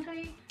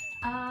 technically.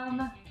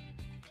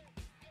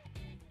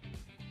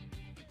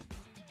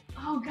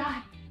 Oh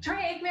God, Troy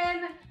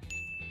Aikman.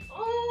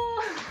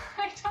 Oh,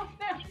 I don't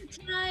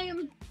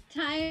know.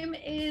 Time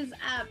is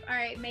up. All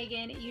right,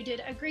 Megan, you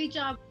did a great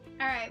job.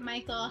 All right,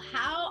 Michael,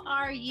 how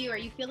are you? Are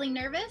you feeling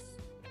nervous?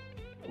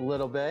 A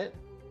little bit.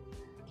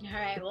 All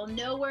right, well,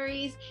 no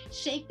worries.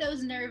 Shake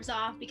those nerves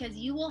off because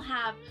you will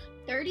have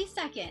 30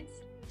 seconds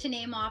to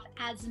name off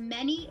as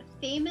many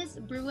famous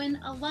Bruin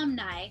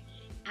alumni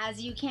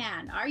as you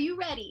can. Are you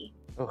ready?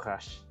 Oh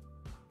gosh.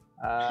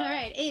 All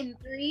right, in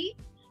 3,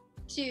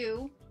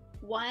 2,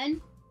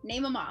 1,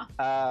 name them off.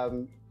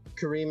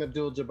 Kareem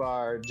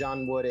Abdul-Jabbar,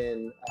 John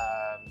Wooden,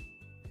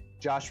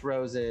 Josh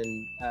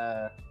Rosen,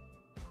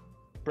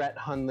 Brett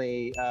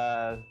Hundley,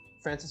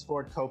 Francis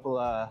Ford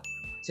Coppola,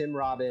 Tim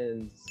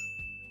Robbins,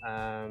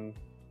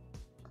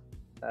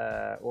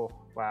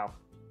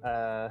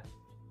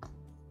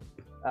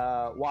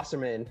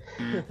 Wasserman.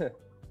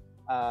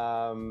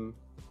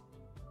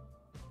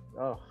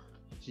 Oh,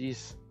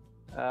 geez.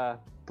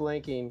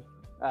 Blanking.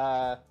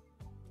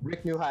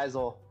 Rick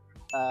Neuheisel.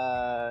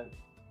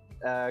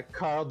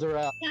 Carl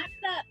Durrell.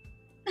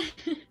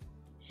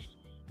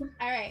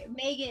 All right,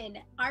 Megan,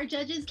 our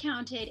judges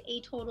counted a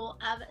total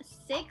of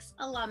 6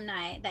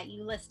 alumni that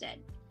you listed.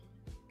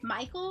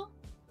 Michael,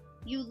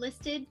 you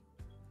listed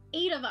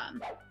 8 of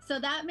them. So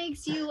that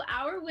makes you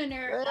our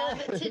winner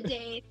of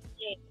today's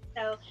game.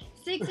 So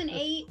 6 and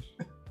 8,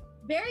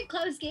 very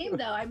close game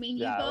though. I mean,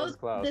 you both,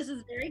 this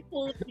is very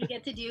cool. You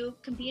get to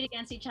compete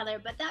against each other,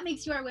 but that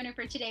makes you our winner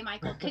for today,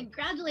 Michael.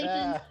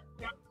 Congratulations.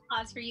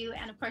 Applause for you,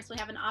 and of course we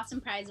have an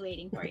awesome prize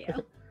waiting for you.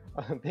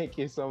 Thank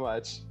you so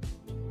much.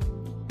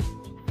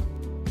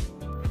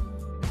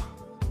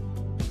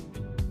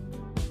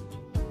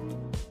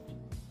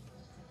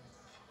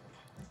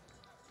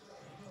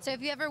 So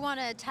if you ever want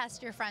to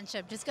test your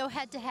friendship, just go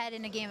head to head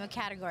in a game of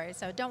categories.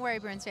 So don't worry,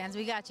 Bruins fans,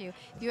 we got you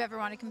if you ever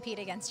want to compete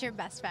against your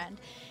best friend.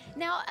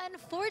 Now,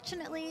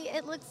 unfortunately,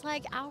 it looks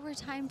like our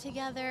time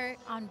together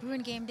on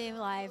Bruin Gameday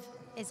Live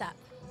is up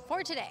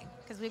for today,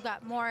 because we've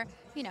got more,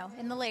 you know,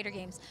 in the later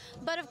games.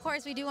 But of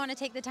course, we do want to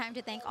take the time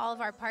to thank all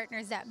of our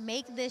partners that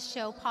make this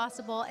show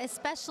possible,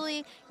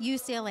 especially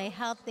UCLA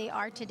Health. They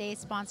are today's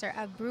sponsor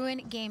of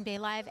Bruin Gameday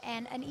Live.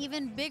 And an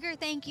even bigger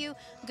thank you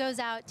goes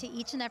out to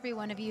each and every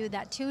one of you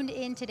that tuned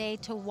in today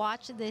to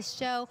watch this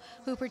show,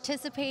 who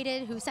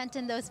participated, who sent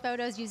in those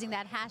photos using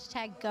that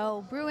hashtag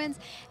 #GoBruins.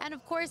 And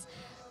of course,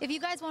 if you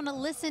guys want to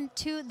listen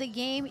to the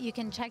game, you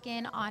can check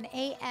in on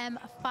AM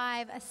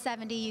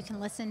 570. You can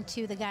listen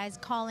to the guys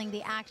calling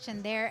the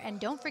action there. And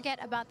don't forget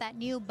about that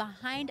new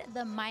Behind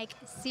the Mic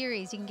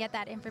series. You can get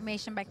that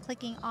information by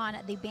clicking on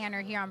the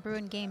banner here on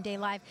Bruin Gameday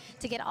Live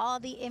to get all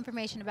the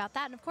information about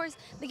that. And of course,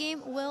 the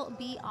game will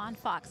be on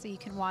Fox, so you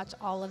can watch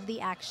all of the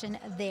action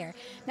there.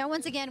 Now,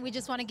 once again, we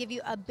just want to give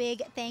you a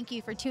big thank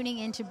you for tuning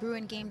in to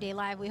Bruin Gameday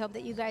Live. We hope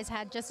that you guys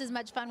had just as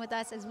much fun with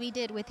us as we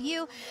did with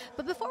you.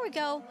 But before we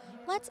go,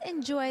 let's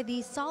enjoy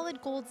the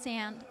solid gold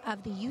sound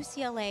of the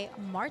UCLA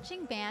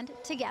marching band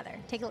together.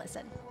 Take a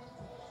listen.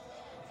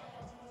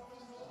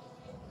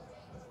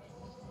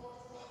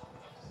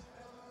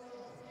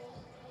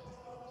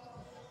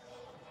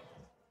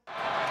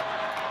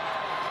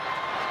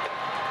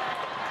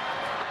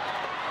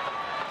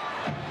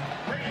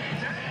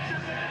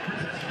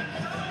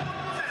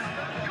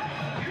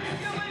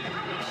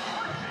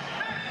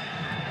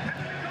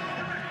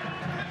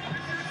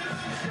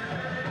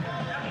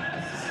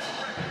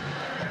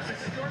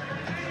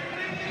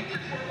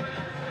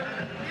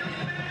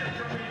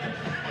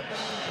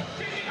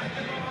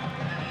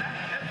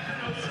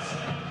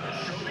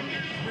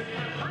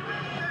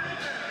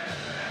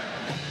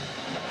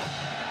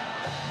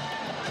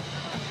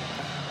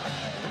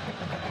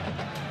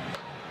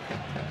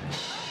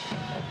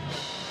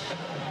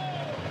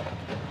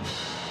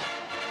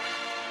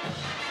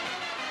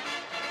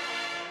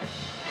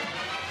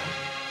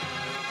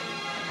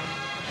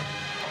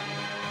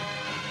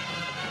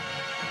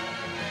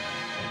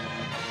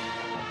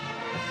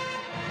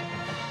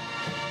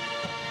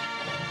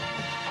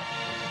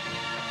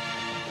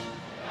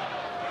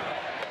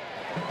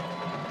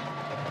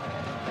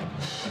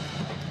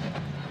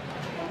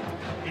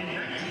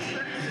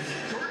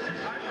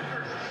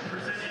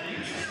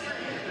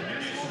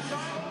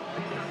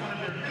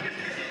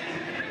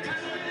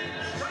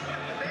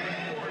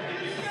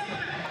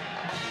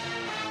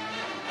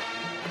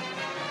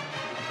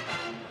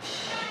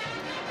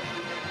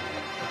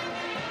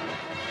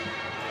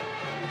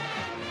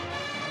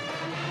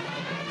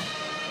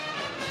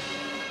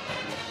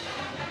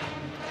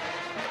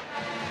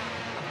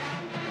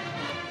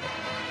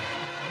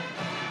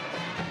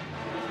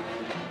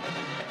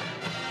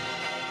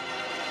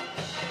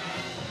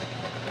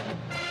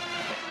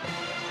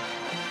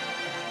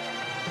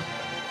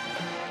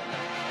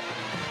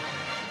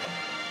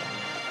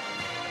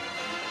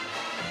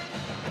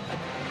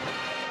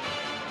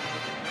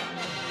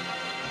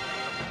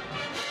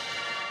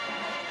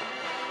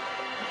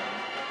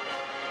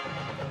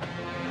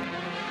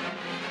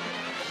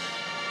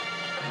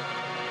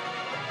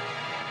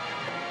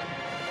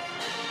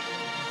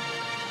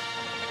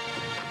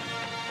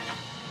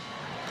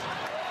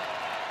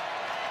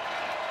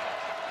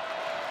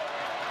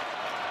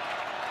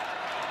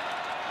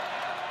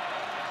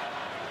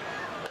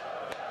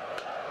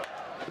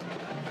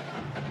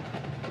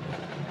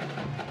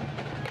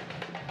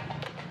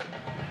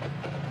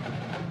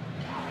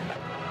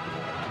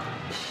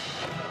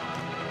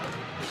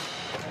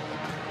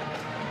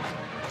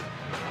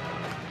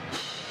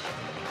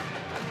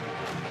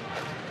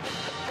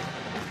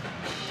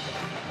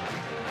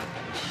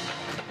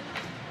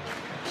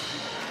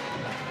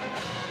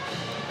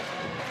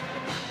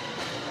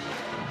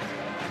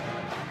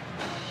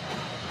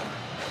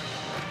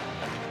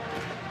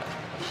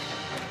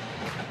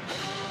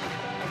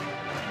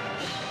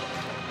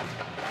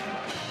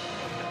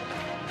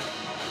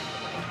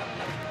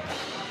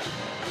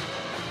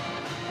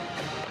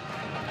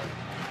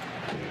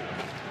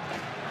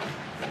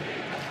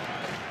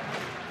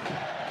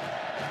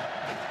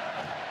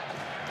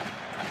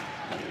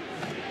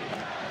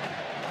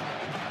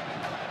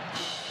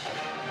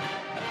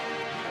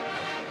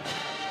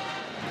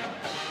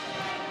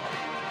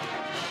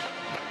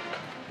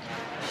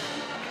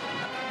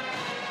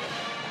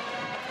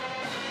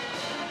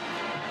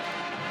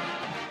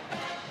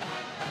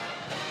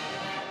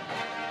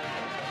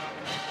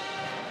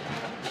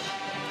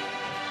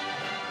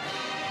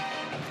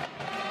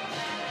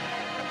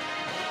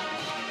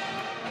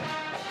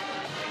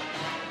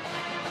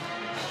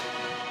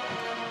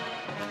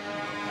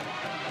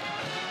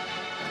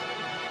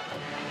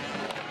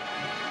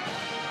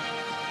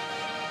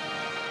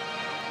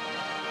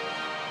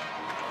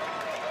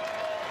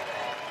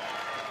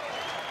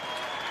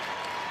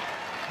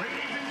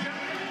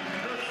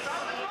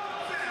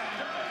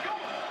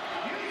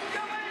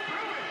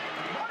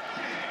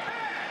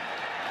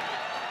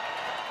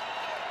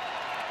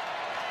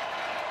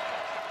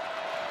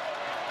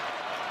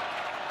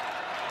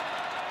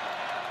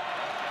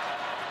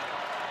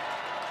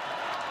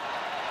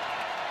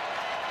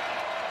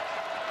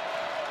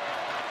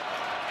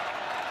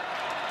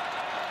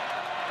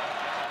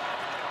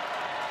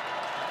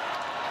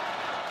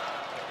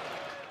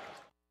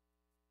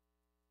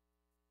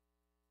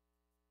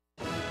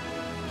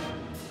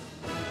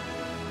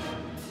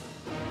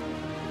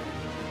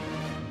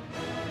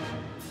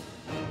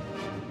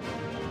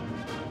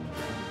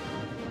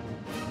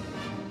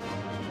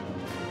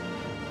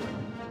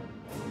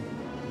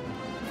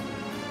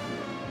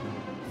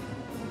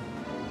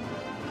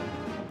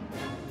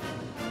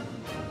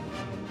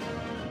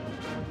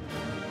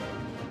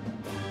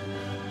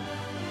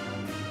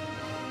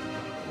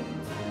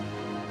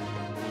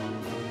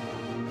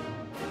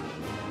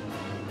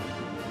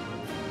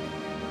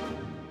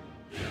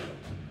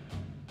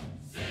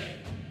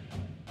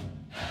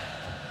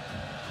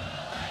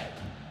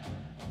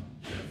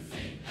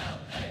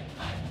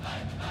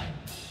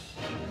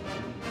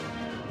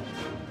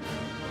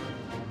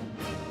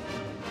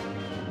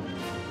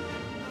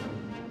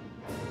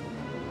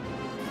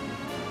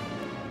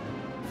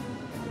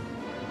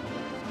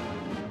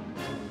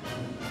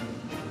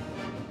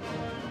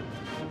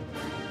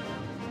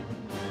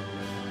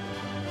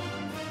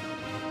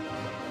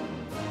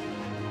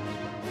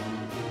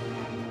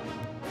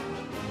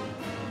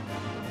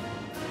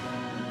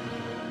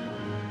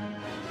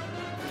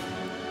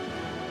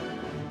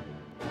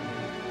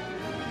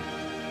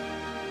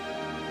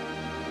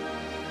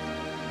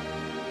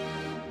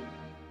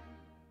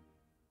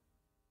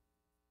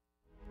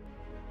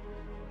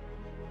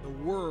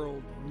 The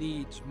world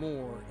needs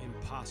more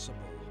impossible,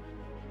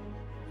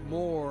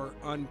 more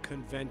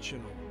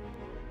unconventional,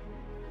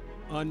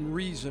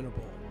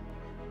 unreasonable,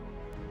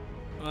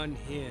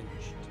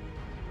 unhinged.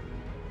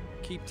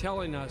 Keep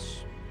telling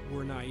us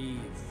we're naive,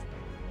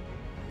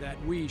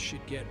 that we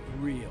should get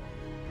real.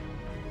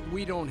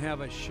 We don't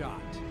have a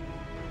shot.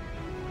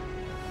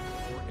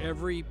 For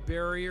every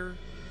barrier,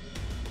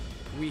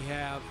 we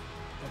have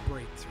a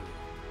breakthrough.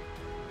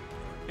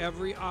 For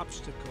every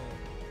obstacle,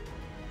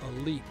 a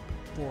leap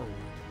forward.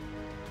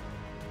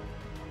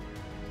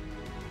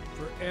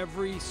 For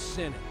every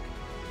cynic,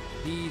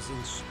 these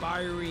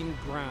inspiring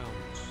grounds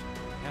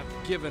have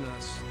given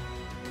us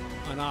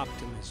an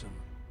optimism.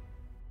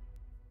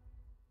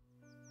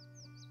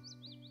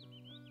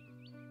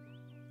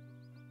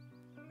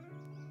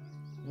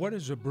 What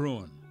is a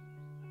Bruin?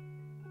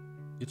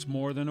 It's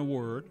more than a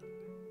word.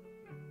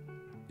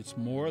 It's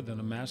more than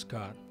a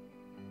mascot.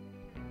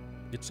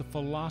 It's a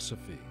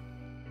philosophy,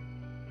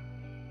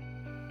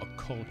 a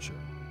culture,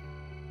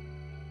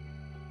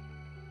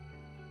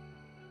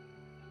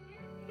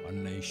 a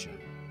nation.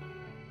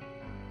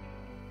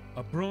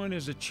 A Bruin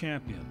is a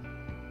champion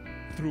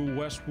through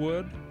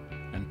Westwood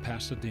and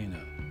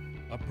Pasadena.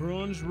 A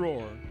Bruin's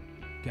roar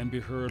can be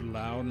heard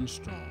loud and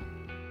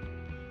strong.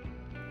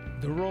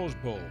 The Rose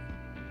Bowl,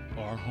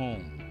 our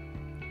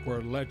home,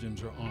 where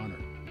legends are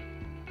honored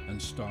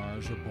and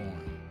stars are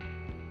born.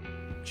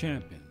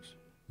 Champions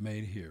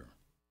made here.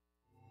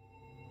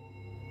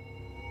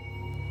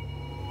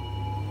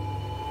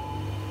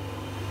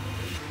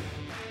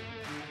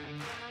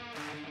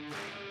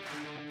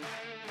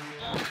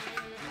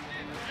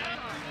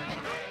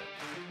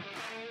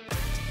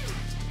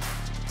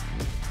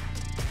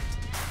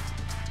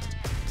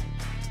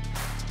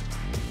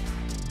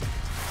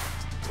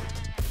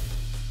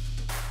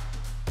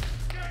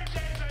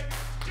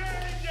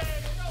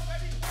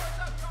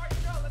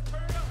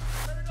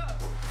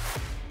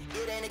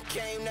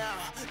 Game now,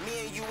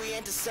 me and you, we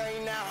ain't the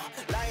same now.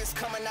 Lions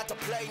coming out to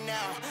play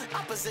now.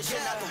 Opposition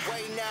out the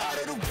way now. Out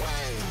of the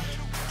way,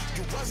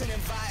 you wasn't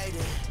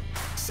invited.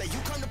 Say you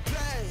come to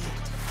play,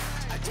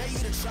 I dare you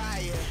to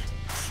try it.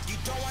 You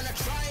don't wanna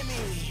try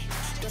me,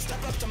 then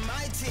step up to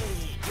my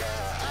team.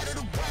 Yeah, out of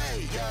the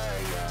way, yeah,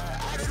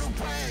 yeah. Out of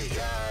the way,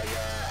 yeah,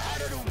 yeah.